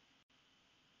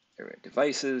 There we go.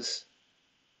 Devices,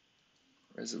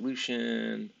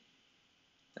 resolution.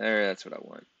 There, that's what I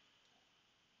want.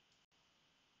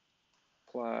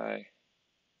 Apply.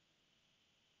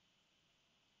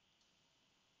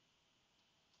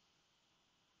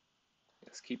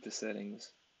 Yes, keep the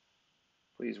settings.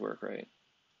 Please work right.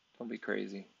 Don't be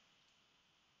crazy.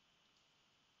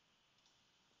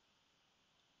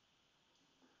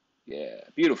 Yeah,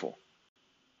 beautiful.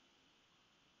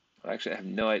 Actually, I have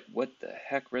no idea. What the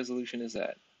heck resolution is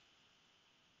that?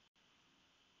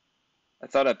 I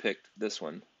thought I picked this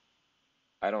one.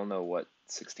 I don't know what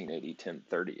 1680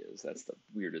 1030 is. That's the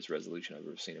weirdest resolution I've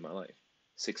ever seen in my life.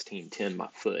 1610 my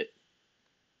foot.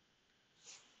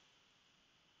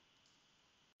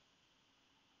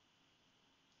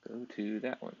 Go to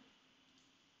that one.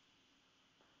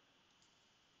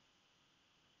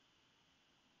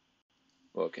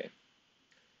 Okay.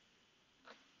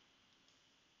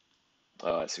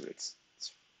 Oh, I see what it's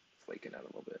flaking out a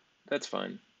little bit. That's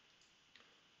fine.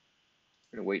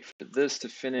 We're gonna wait for this to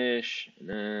finish, and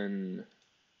then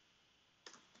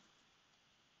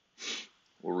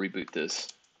we'll reboot this,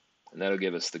 and that'll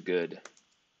give us the good.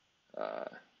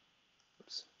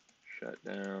 Oops, shut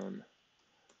down,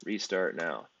 restart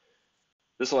now.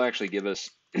 This will actually give us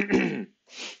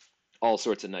all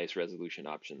sorts of nice resolution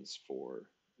options for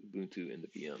Ubuntu in the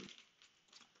VM.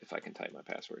 If I can type my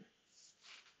password.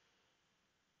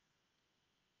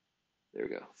 There we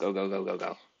go. Go, go, go, go,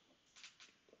 go.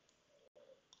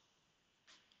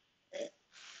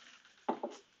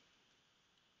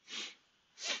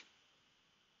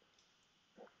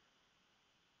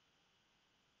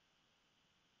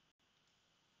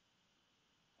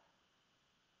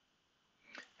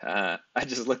 I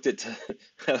just looked at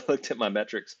I looked at my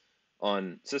metrics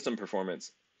on system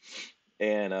performance,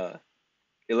 and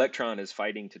Electron is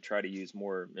fighting to try to use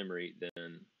more memory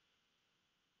than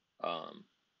um,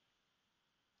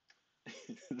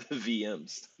 the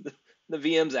VMs. The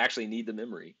VMs actually need the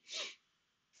memory.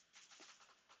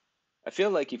 I feel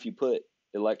like if you put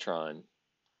Electron,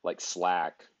 like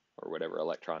Slack or whatever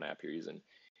Electron app you're using,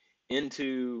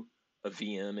 into a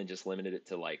VM and just limited it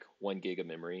to like 1 gig of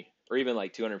memory, or even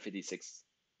like 256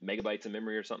 megabytes of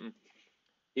memory or something,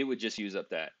 it would just use up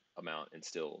that amount and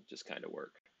still just kind of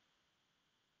work.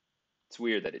 It's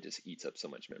weird that it just eats up so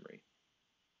much memory.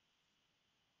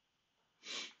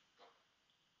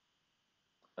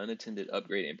 Unattended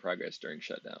upgrade in progress during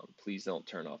shutdown. Please don't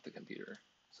turn off the computer.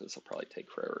 So this will probably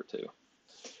take forever too.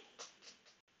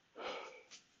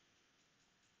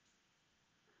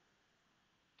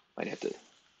 Might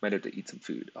have to eat some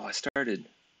food. Oh, I started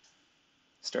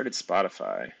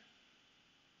Spotify.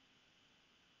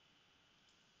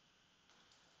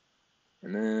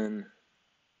 And then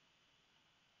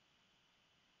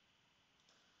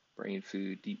brain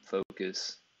food, deep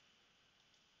focus.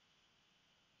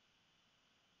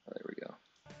 Oh, there we go.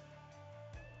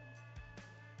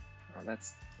 Oh,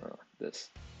 that's this.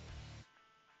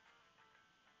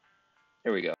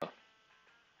 There we go.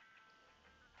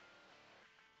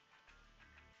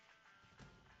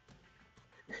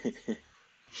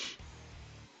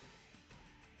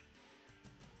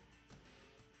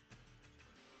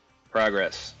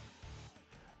 Progress.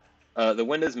 The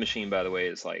Windows machine, by the way,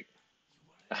 is like,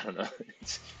 I don't know,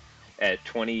 it's at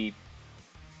 26%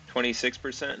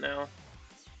 now.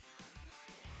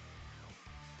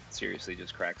 Seriously,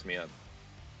 just cracks me up.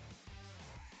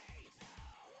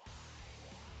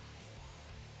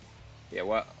 Yeah,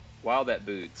 while that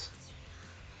boots.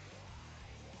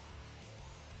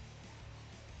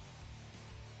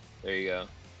 There you go.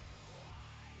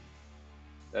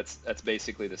 That's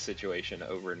basically the situation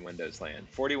over in Windows land.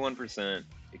 41%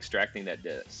 extracting that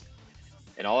disk.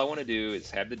 And all I want to do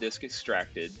is have the disk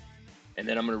extracted, and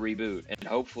then I'm going to reboot, and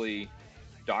hopefully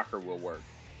Docker will work.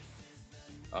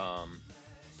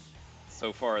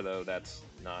 So far, though, that's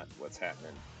not what's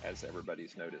happening, as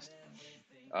everybody's noticed.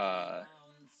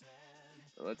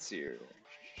 Let's see here.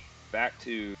 Back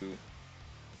to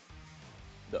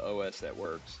the OS that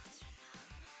works.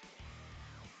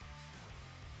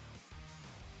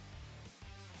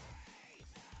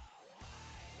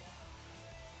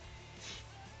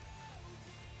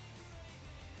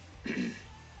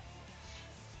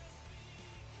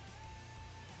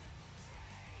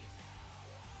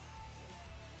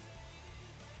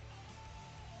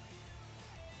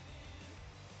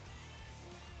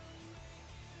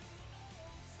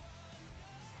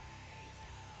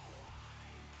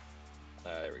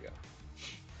 There we go.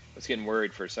 I was getting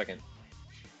worried for a second.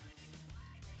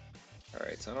 All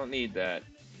right, so I don't need that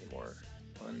anymore.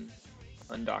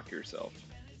 Undock yourself.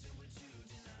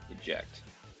 Eject.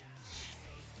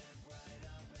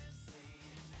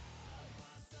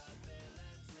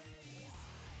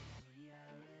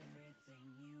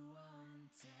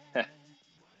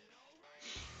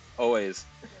 Always.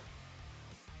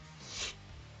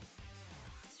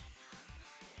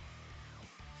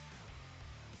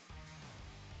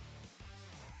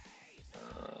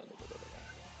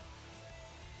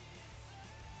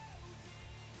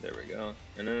 There we go.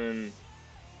 And then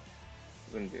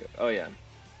we're gonna do, oh yeah,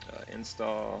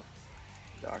 install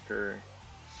Docker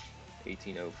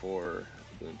 1804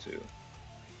 Ubuntu.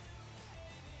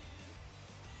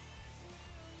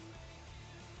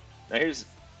 Now here's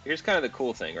kind of the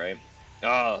cool thing, right?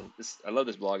 Oh, I love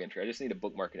this blog entry. I just need to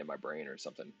bookmark it in my brain or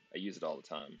something. I use it all the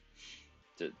time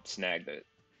to snag the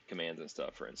commands and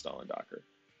stuff for installing Docker.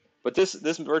 But this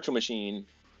virtual machine,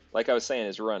 like I was saying,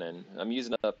 is running. I'm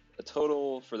using up a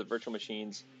total for the virtual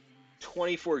machines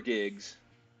 24 gigs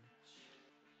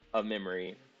of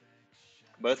memory.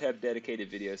 Both have dedicated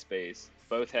video space.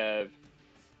 Both have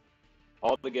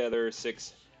altogether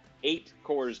 8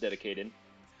 cores dedicated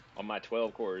on my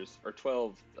 12 cores, or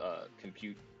 12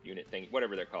 compute unit thing,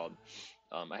 whatever they're called.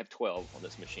 I have 12 on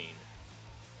this machine.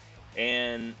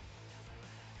 And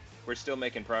we're still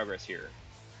making progress here.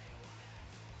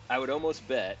 I would almost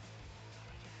bet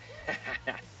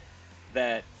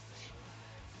that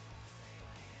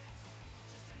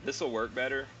this will work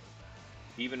better,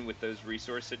 even with those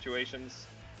resource situations,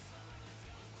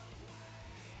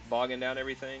 bogging down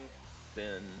everything,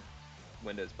 than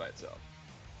Windows by itself.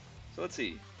 So let's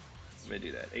see. I'm going to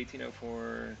do that.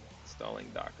 1804,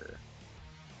 installing Docker.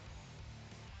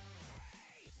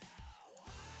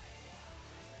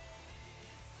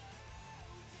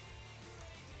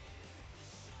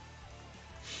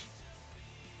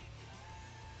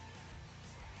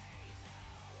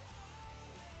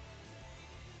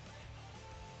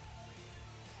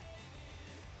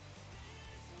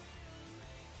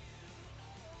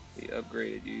 The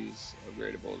upgraded, use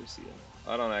upgradable to see them.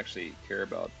 I don't actually care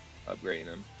about upgrading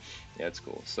them. Yeah, it's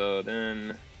cool. So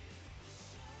then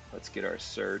let's get our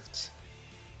certs.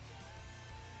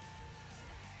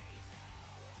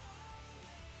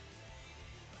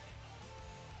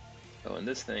 Oh, and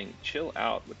this thing, chill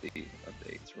out with the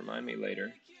updates. Remind me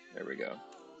later. There we go.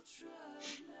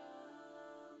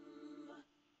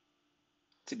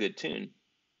 It's a good tune.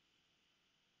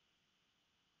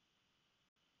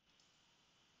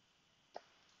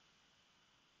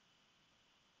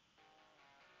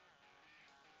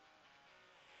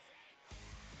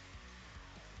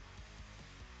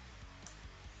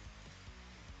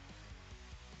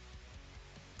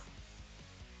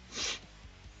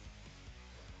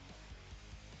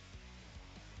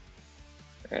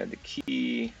 Add the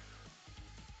key.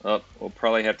 Oh, we'll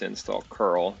probably have to install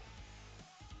curl.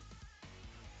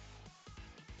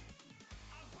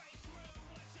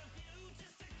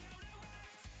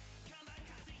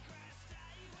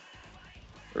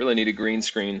 I really need a green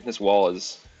screen. This wall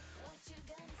is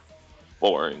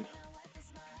boring.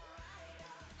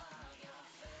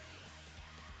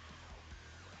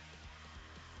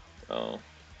 Oh.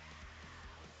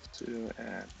 Sudo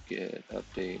apt get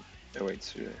update. Oh wait,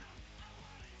 sudo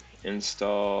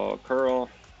install curl.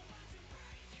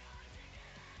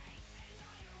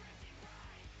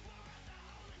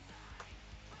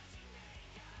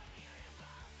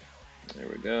 There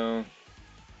we go.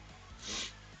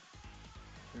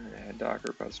 Add Docker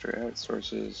repository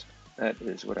outsources. That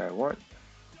is what I want.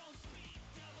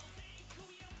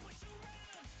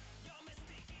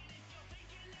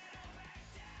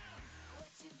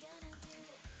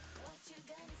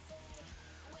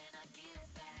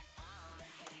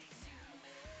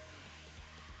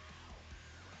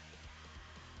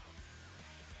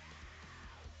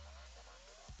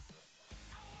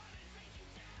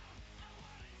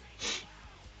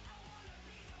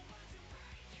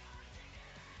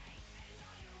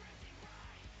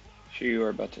 Sure you are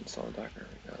about to install Docker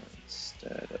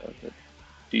instead of the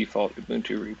default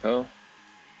Ubuntu repo.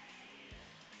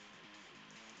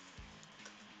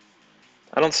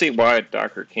 I don't see why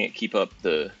Docker can't keep up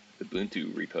the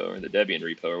Ubuntu repo or the Debian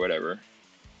repo or whatever.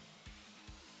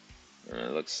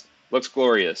 Looks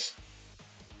glorious.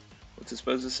 What's it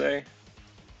supposed to say?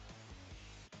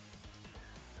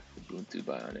 Ubuntu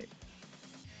Bionic.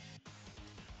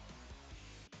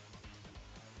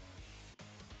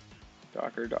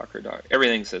 Docker, Docker, Docker.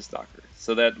 Everything says Docker.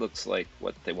 So that looks like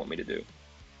what they want me to do.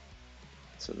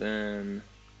 So then,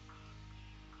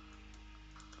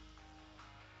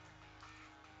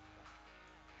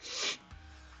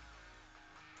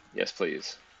 yes,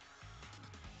 please.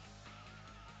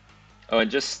 Oh,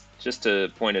 and just to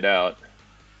point it out,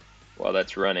 while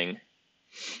that's running,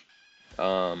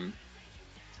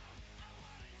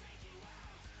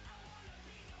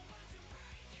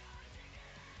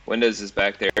 Windows is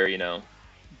back there, you know,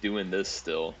 doing this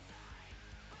still.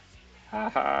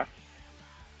 Haha.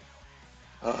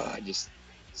 Just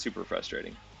super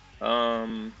frustrating.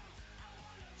 And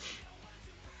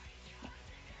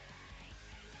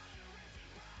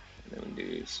then we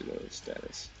do sudo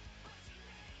status.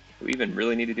 Do we even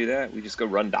really need to do that? We just go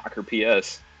run Docker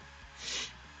PS.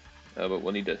 But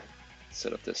we'll need to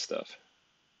set up this stuff.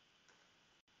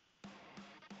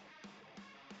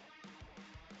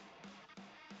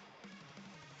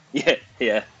 Yeah,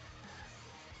 yeah.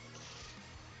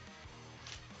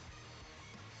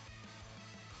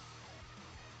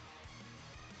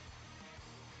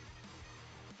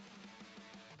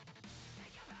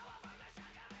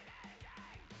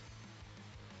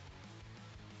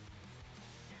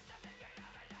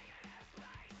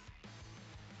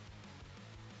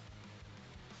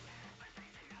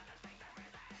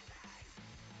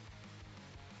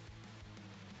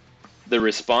 The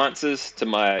responses to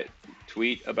my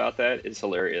tweet about that is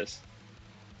hilarious.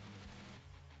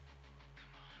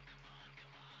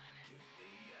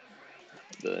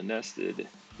 The nested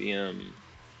VM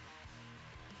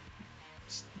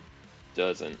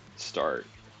doesn't start.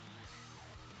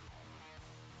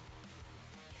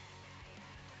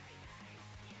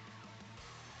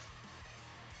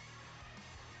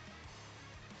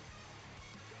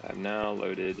 I've now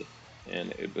loaded an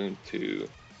Ubuntu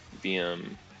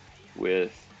VM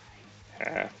with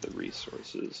half the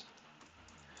resources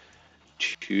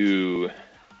to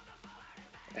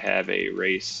have a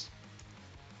race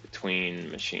between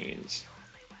machines.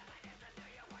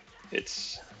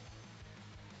 It's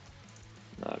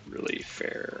not really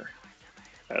fair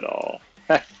at all.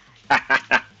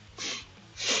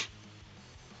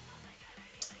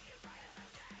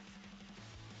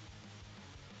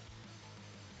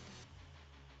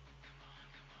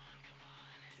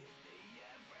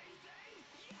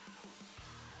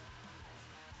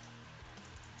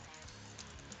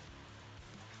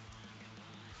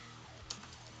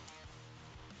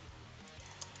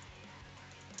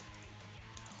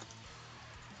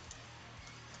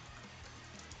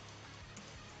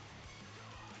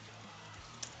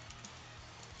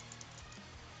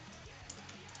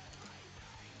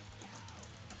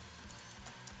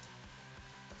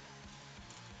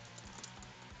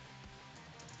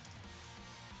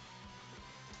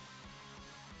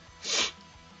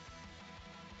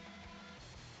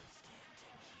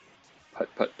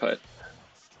 Put, put, put.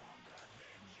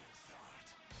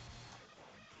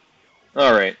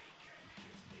 All right.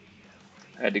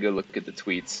 I had to go look at the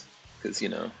tweets because, you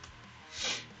know.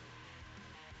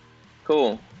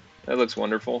 Cool. That looks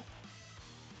wonderful.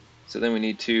 So then we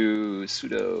need to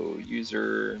sudo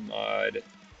user mod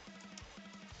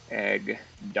ag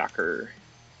docker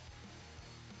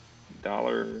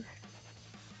dollar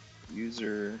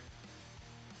user.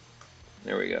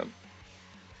 There we go.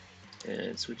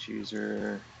 And switch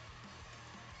user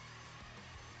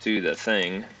to the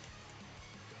thing.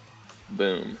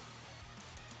 Boom.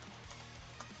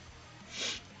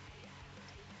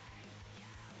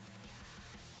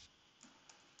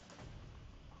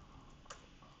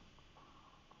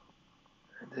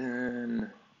 And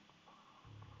then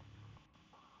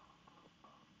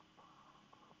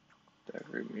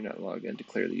you're not logged in,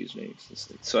 declare the username.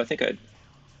 So I think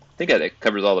that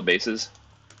covers all the bases.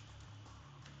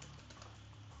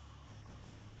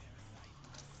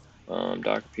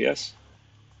 Docker PS.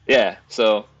 Yeah,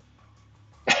 so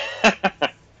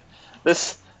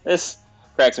this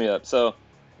cracks me up. So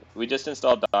we just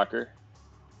installed Docker,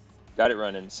 got it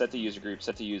running, set the user group,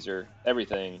 set the user,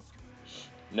 everything,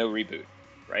 no reboot,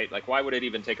 right? Like, why would it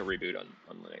even take a reboot on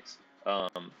Linux?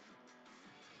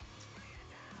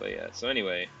 But yeah, so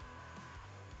anyway,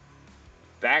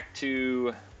 back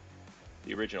to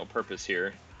the original purpose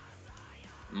here.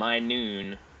 My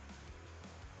noon,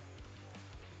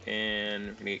 and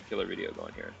we're gonna get killer video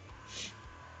going here.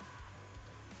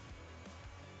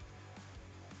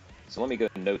 So let me go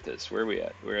note this. Where are we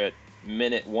at? We're at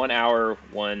 1 hour,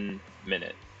 1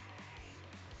 minute.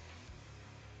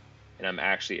 And I'm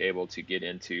actually able to get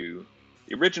into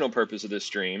the original purpose of this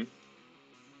stream,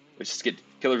 which is to get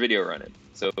killer video running.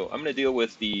 So I'm gonna deal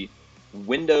with the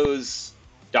Windows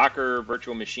Docker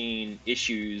virtual machine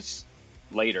issues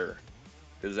later,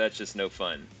 because that's just no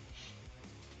fun.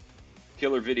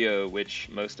 Killer video, which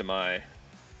most of my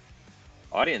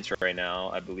audience right now,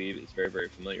 I believe, is very, very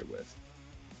familiar with.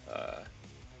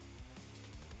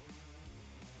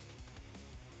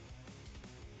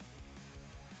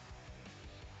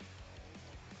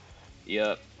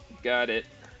 Yep, got it.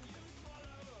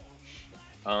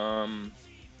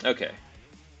 Okay.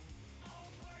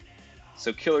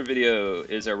 So Killer Video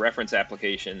is a reference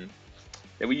application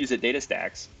that we use at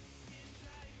DataStax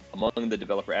among the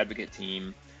developer advocate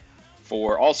team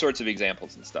for all sorts of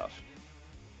examples and stuff.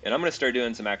 And I'm going to start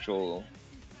doing some actual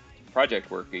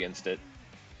project work against it.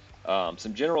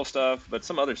 Some general stuff, but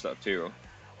some other stuff too.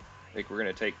 Like, we're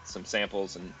going to take some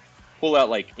samples and pull out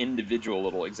like individual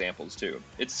little examples too.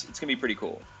 It's going to be pretty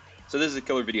cool. So this is a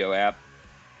Killer Video app.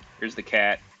 Here's the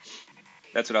cat.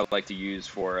 That's what I like to use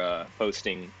for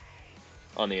posting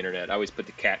on the internet. I always put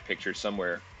the cat picture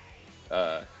somewhere.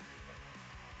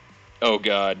 Oh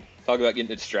God, talk about getting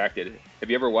distracted. Have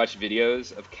you ever watched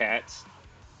videos of cats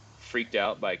freaked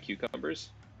out by cucumbers?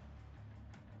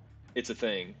 It's a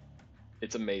thing.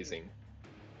 It's amazing.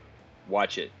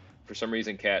 Watch it. For some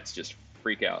reason, cats just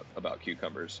freak out about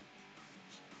cucumbers.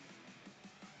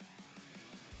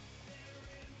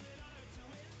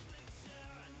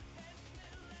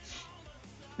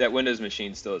 That Windows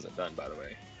machine still isn't done, by the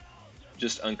way.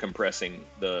 just uncompressing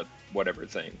the whatever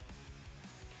thing.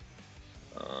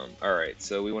 All right,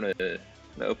 so we want to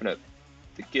open up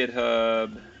the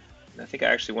GitHub. I think I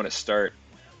actually want to start.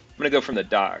 I'm going to go from the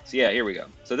docs. Yeah, here we go.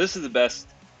 So this is the best,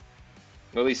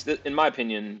 well, at least in my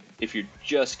opinion, if you're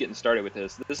just getting started with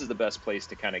this is the best place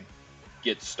to kind of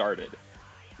get started.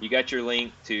 You got your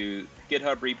link to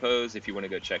GitHub repos if you want to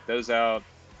go check those out.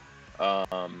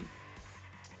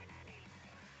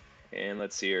 And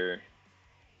let's see here.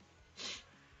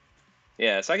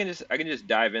 Yeah, so I can just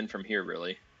dive in from here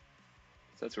really.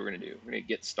 So that's what we're gonna do. We're gonna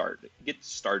get started.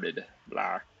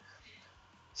 Blah.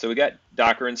 So we got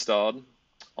Docker installed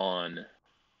on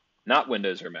not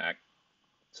Windows or Mac.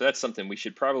 So that's something we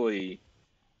should probably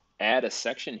add a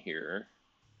section here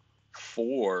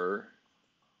for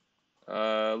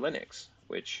Linux.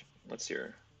 Which let's see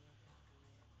here.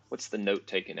 What's the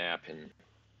note-taking app? And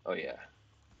oh yeah,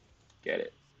 get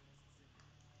it.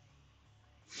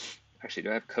 Actually,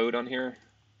 do I have code on here?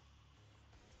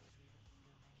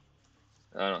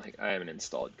 I don't think I haven't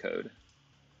installed code.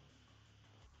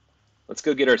 Let's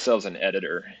go get ourselves an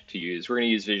editor to use. We're going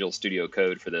to use Visual Studio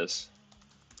Code for this.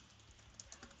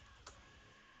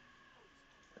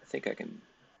 I think I can.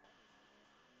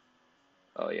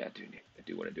 Oh yeah, I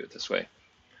do want to do it this way.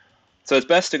 So it's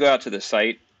best to go out to the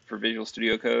site for Visual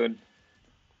Studio Code,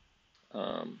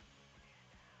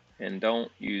 and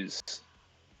don't use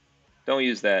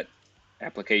that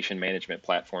application management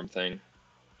platform thing.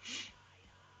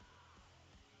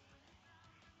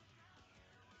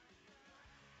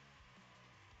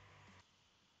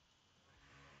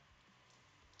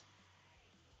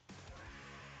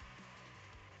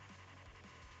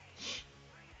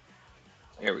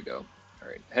 There we go. All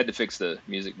right, I had to fix the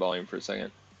music volume for a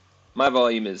second. My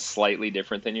volume is slightly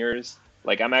different than yours.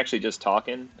 Like I'm actually just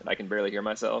talking and I can barely hear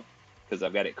myself because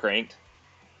I've got it cranked.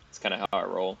 It's kind of how I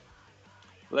roll.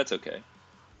 But that's okay.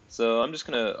 So I'm just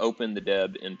going to open the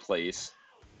deb in place.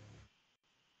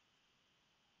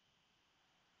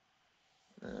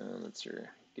 Let's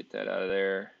get that out of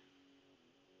there.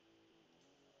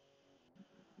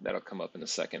 That'll come up in a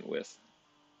second with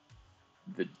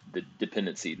the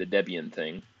dependency, the Debian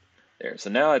thing there. So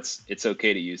now it's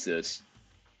okay to use this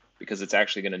because it's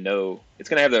actually going to know, it's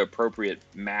going to have the appropriate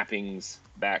mappings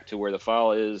back to where the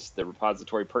file is, the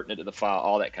repository pertinent to the file,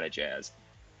 all that kind of jazz.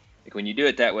 Like when you do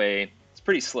it that way, it's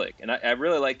pretty slick. And I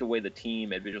really like the way the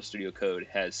team at Visual Studio Code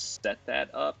has set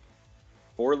that up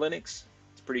for Linux.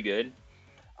 It's pretty good.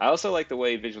 I also like the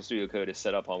way Visual Studio Code is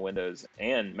set up on Windows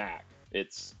and Mac.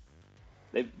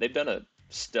 They've done a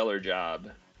stellar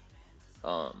job.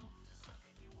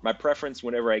 My preference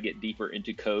whenever I get deeper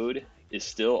into code is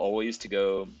still always to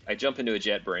go, I jump into a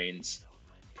JetBrains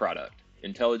product,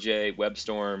 IntelliJ,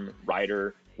 WebStorm,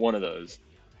 Writer, one of those,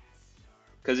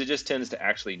 because it just tends to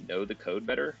actually know the code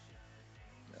better.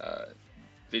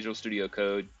 Visual Studio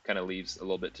Code kind of leaves a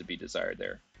little bit to be desired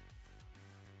there.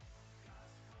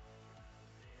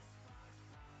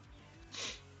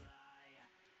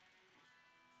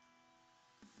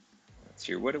 Let's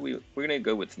see, we're gonna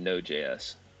go with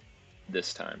Node.js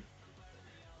this time.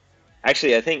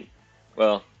 Actually, I think,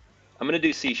 well, I'm gonna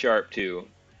do C# too,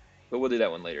 but we'll do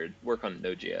that one later. Work on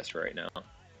Node.js right now.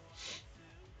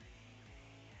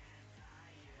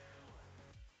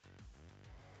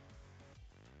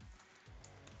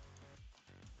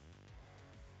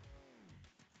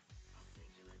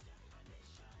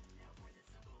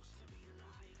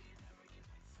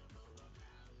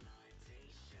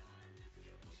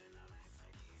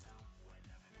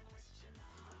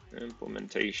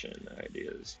 Implementation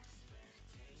ideas.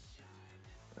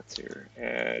 Let's here,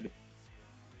 add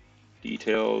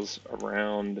details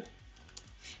around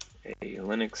a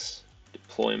Linux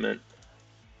deployment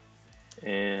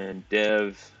and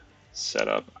dev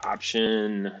setup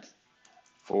option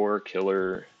for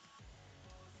killer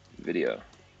video.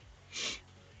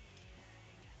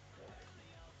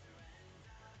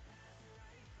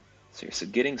 So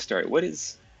getting started, what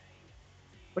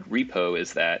repo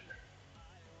is that?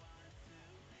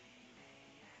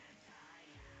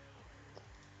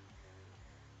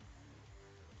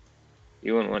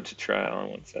 You wouldn't want to try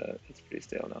on what's that? It's pretty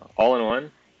stale now. All in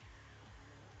one?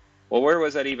 Well, where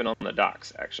was that even on the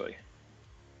docs, actually?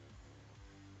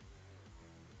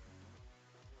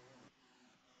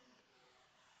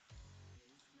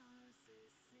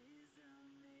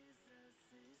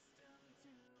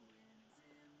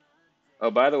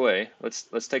 Oh, by the way,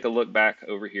 let's take a look back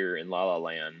over here in La La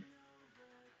Land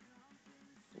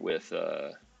with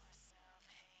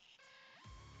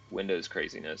Windows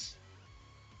craziness.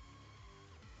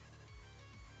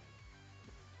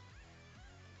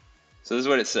 So this is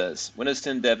what it says. Windows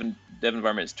 10 dev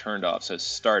environment is turned off, so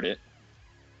start it.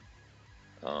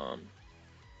 Um,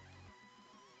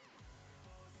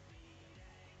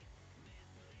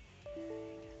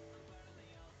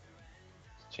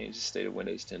 change the state of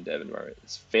Windows 10 dev environment.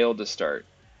 It's failed to start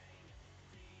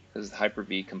because the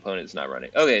Hyper-V component is not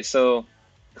running. Okay, so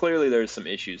clearly there's some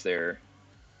issues there.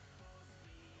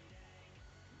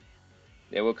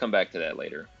 Yeah, we'll come back to that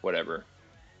later. Whatever.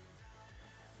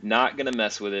 Not gonna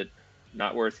mess with it.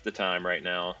 Not worth the time right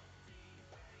now.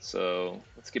 So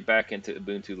let's get back into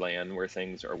Ubuntu land where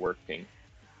things are working.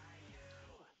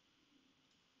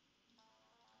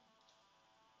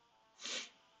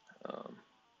 Um,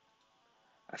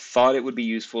 I thought it would be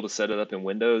useful to set it up in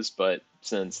Windows, but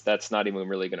since that's not even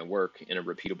really going to work in a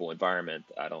repeatable environment,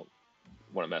 I don't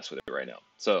want to mess with it right now.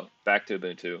 So back to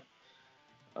Ubuntu.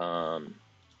 Um,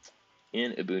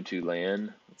 in Ubuntu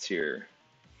land, let's hear.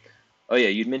 Oh yeah,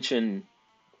 you'd mentioned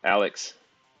Alex.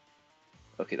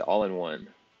 Okay, the all-in-one.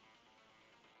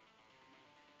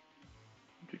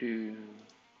 To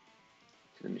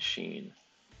the machine.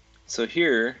 So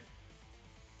here,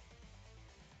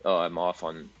 oh, I'm off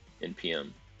on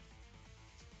npm.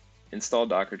 Install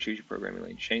Docker, choose your programming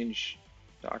language, change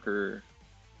Docker,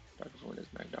 Docker's Windows,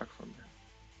 Mac, Docker from there.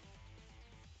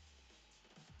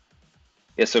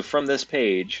 Yeah, so from this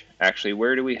page, actually,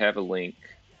 where do we have a link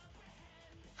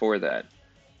for that?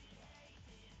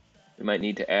 We might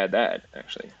need to add that,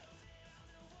 actually.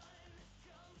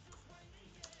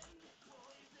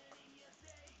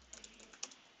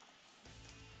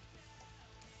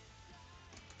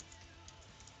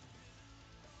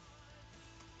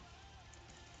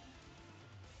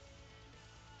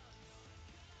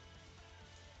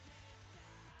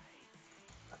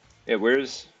 Yeah,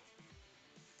 where's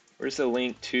the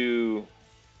link to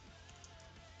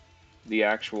the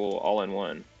actual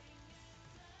all-in-one?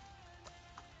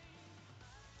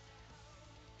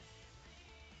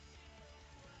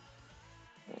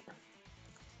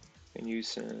 Can you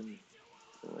send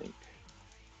the link?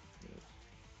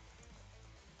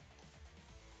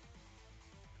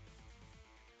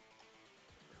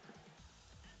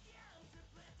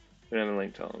 We don't have a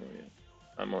link to all-in-one yet.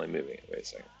 I'm only moving it. Wait a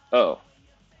second. Oh.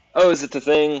 Oh, is it the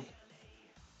thing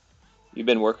you've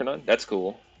been working on? That's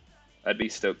cool. I'd be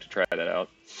stoked to try that out.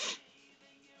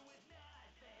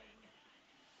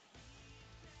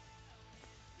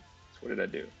 So what did I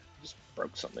do? Just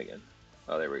broke something again.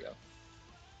 Oh, there we go.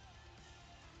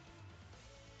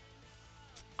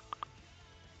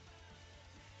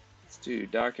 Let's do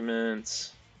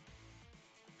documents.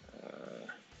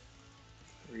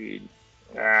 Read.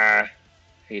 I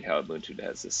hate how Ubuntu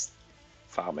has this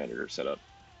file manager set up.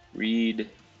 Read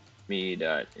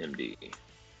me.md.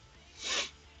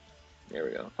 There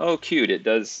we go. Oh, cute! It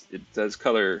does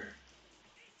color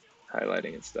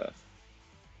highlighting and stuff.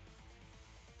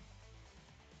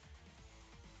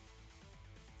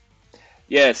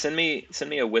 Yeah, send me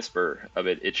a whisper of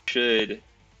it. It should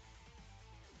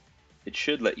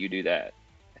let you do that,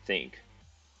 I think.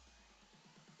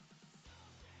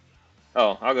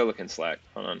 Oh, I'll go look in Slack.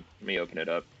 Hold on, let me open it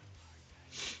up.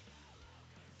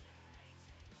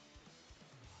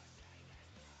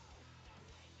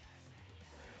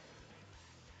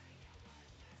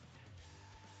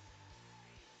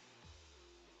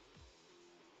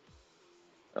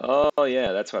 Oh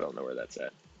yeah, that's why I don't know where that's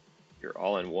at. You're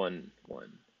all in one.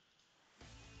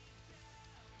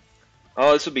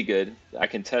 Oh, this would be good. I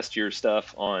can test your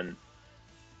stuff on.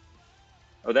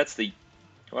 Oh, that's the.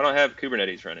 Well, I don't have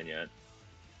Kubernetes running yet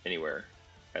anywhere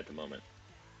at the moment.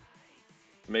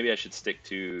 Maybe I should stick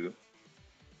to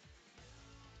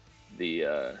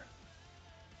the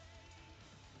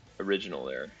original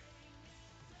there.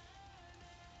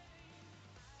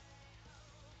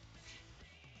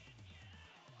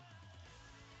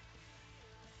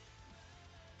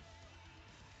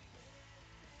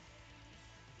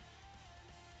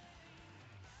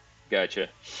 Gotcha.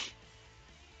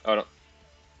 Oh no,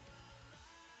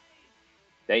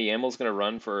 that YAML's gonna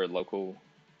run for local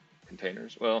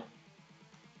containers. Well,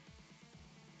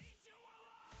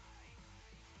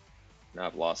 now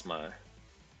I've lost my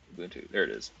Ubuntu. There it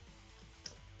is.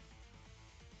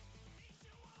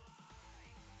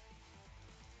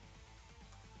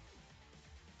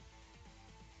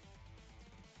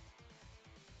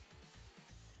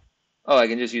 Oh, I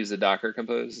can just use the Docker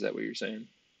Compose. Is that what you're saying?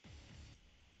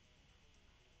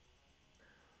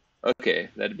 Okay,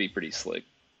 that'd be pretty slick.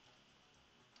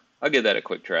 I'll give that a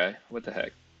quick try. What the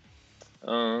heck?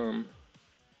 Do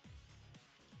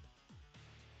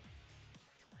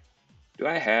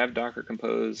I have Docker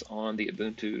Compose on the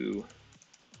Ubuntu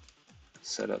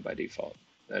setup by default?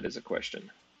 That is a question.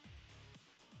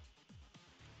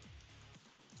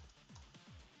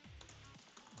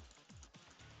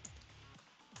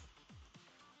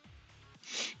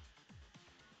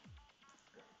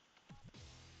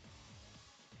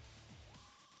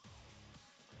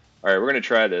 All right, we're gonna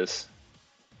try this,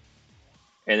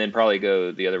 and then probably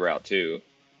go the other route too,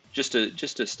 just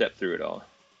to step through it all.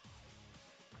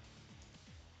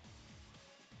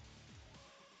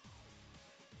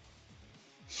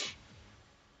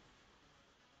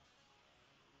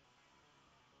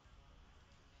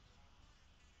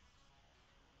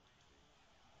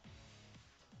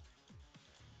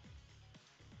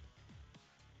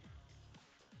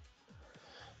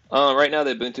 Right now,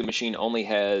 the Ubuntu machine only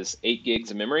has 8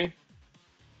 gigs of memory,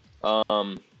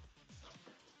 um,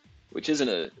 which isn't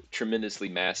a tremendously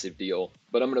massive deal,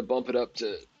 but I'm gonna bump it up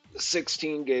to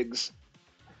 16 gigs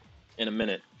in a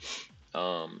minute.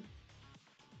 Um,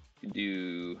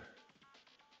 do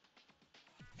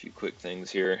a few quick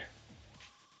things here.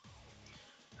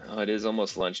 Oh, it is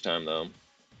almost lunchtime though.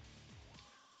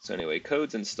 So anyway,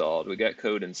 code's installed. We got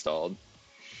code installed.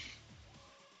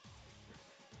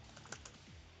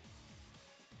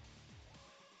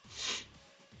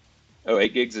 Oh,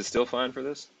 8 gigs is still fine for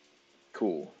this?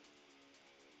 Cool.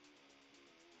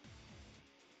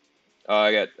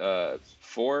 I got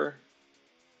 4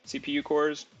 CPU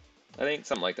cores, I think,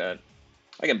 something like that.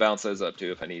 I can bounce those up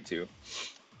too if I need to.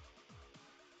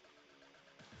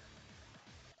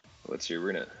 Let's see,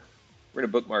 we're gonna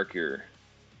bookmark your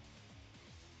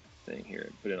thing here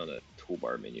and put it on the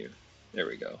toolbar menu. There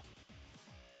we go.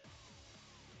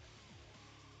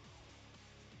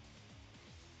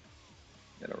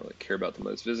 I don't really care about the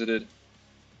most visited.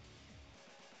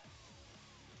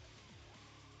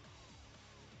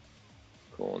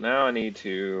 Cool. Now I need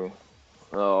to.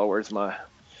 Oh, where's my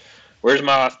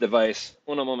auth device?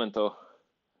 Uno momento.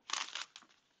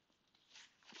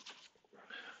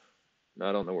 No,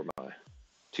 I don't know where my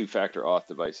two-factor auth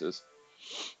device is.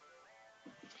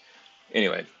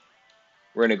 Anyway,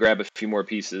 we're gonna grab a few more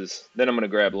pieces. Then I'm gonna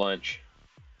grab lunch,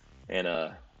 and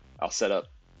I'll set up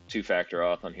two-factor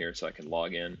auth on here so I can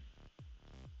log in.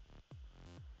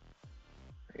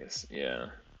 I guess, yeah,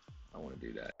 I want to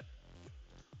do that.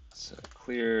 So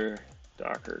clear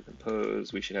Docker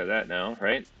compose. We should have that now,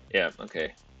 right? Yeah.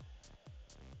 Okay.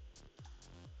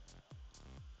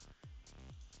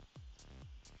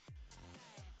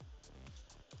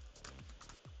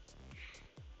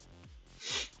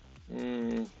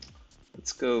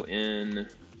 Let's go in.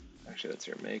 Actually, that's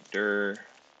here. Make dir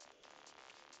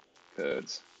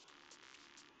codes.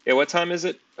 Yeah, what time is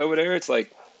it over there? It's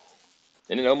like,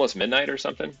 isn't it almost midnight or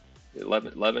something?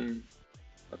 11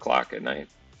 o'clock at night?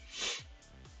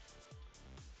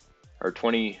 Or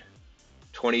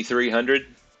 2300?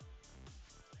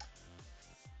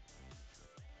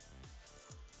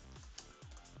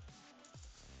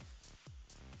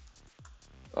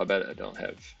 Oh, I bet I don't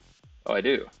have. Oh, I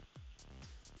do.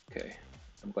 Okay.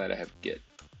 I'm glad I have Git.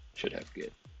 Should have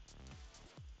Git.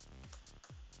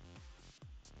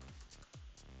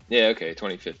 Yeah, okay,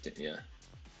 2015, yeah.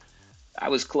 I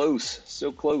was close,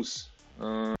 so close.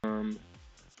 Docker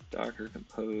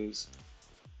compose.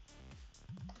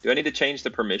 Do I need to change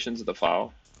the permissions of the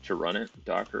file to run it?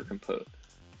 Docker compose.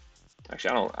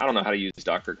 Actually, I don't know how to use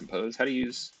Docker compose. How do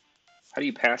you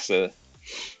pass the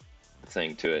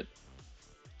thing to it?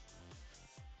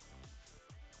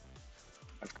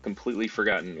 I've completely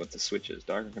forgotten what the switch is.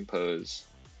 Docker compose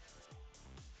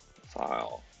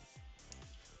file.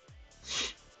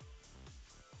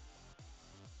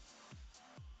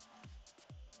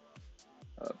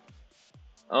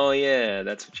 Oh yeah,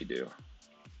 that's what you do.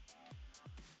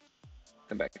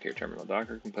 Come back to your terminal.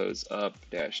 Docker compose up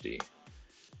 -d.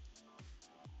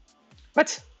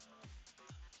 What?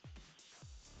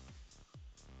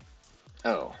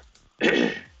 Oh.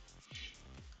 I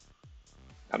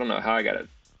don't know how I got it.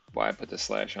 Why I put the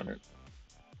slash on it.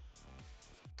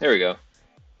 There we go.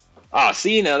 Ah,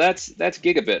 see, now that's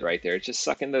gigabit right there. It's just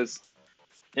sucking those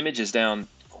images down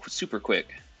super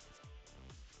quick.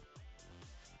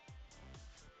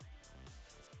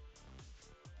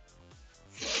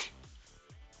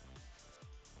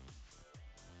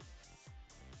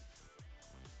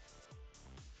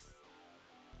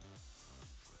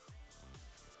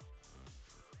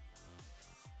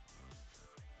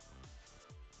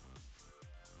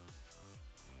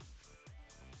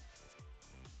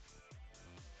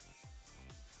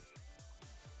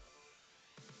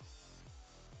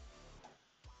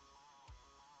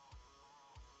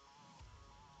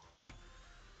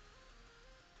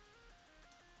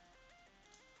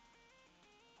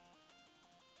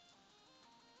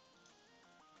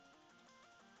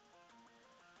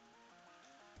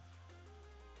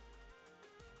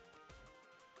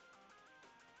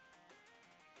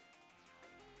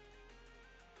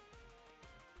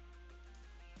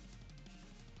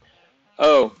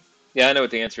 Oh, yeah, I know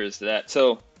what the answer is to that.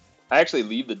 So I actually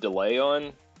leave the delay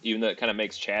on even though it kind of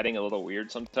makes chatting a little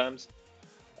weird sometimes.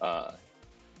 Uh,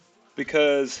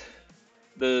 because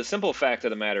the simple fact of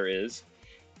the matter is,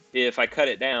 if I cut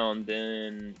it down,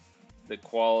 then the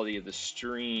quality of the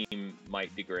stream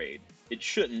might degrade. It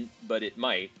shouldn't, but it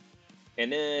might.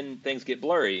 And then things get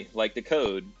blurry, like the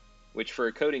code, which for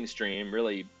a coding stream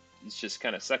really is just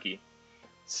kind of sucky.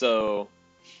 So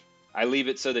I leave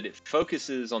it so that it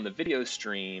focuses on the video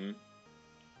stream,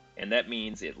 and that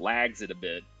means it lags it a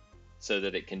bit so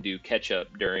that it can do catch up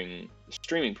during the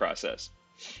streaming process.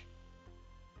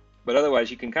 But otherwise,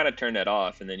 you can kind of turn that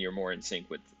off, and then you're more in sync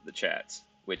with the chats,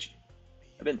 which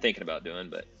I've been thinking about doing.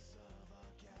 But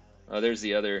oh, there's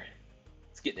the other.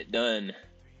 It's getting it done.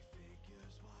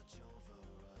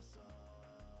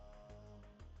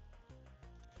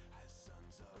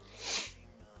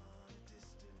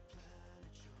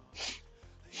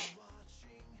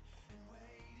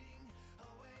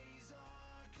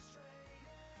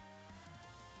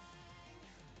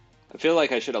 I feel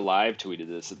like I should have live tweeted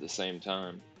this at the same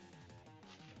time.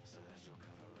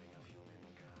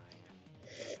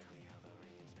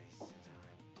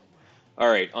 All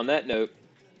right, on that note,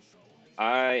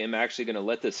 I am actually going to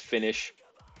let this finish.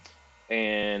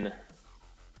 And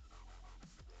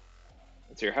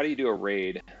let's see, how do you do a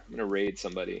raid? I'm going to raid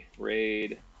somebody.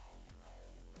 Raid.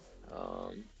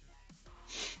 Um,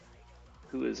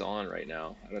 who is on right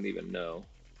now? I don't even know.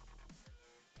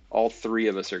 All three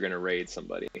of us are going to raid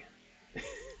somebody.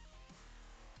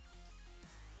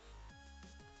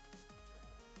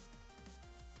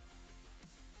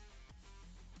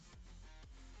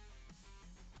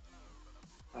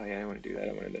 Oh yeah, I want to do that.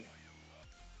 I wanted to.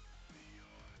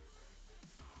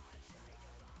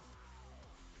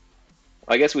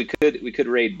 I guess we could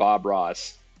raid Bob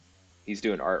Ross. He's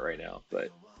doing art right now,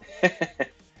 but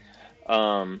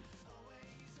um,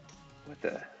 what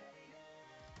the?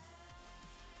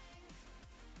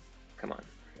 Come on.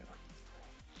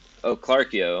 Oh,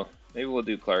 Clarkio. Maybe we'll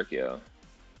do Clarkio.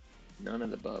 None of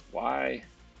the above. Why?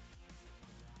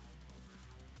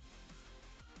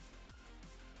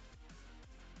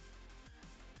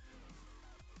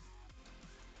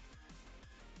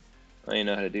 I don't even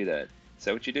know how to do that. Is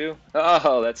that what you do?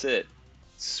 Oh, that's it.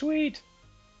 Sweet.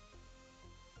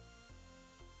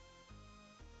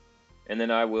 And then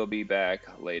I will be back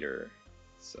later.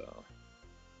 So.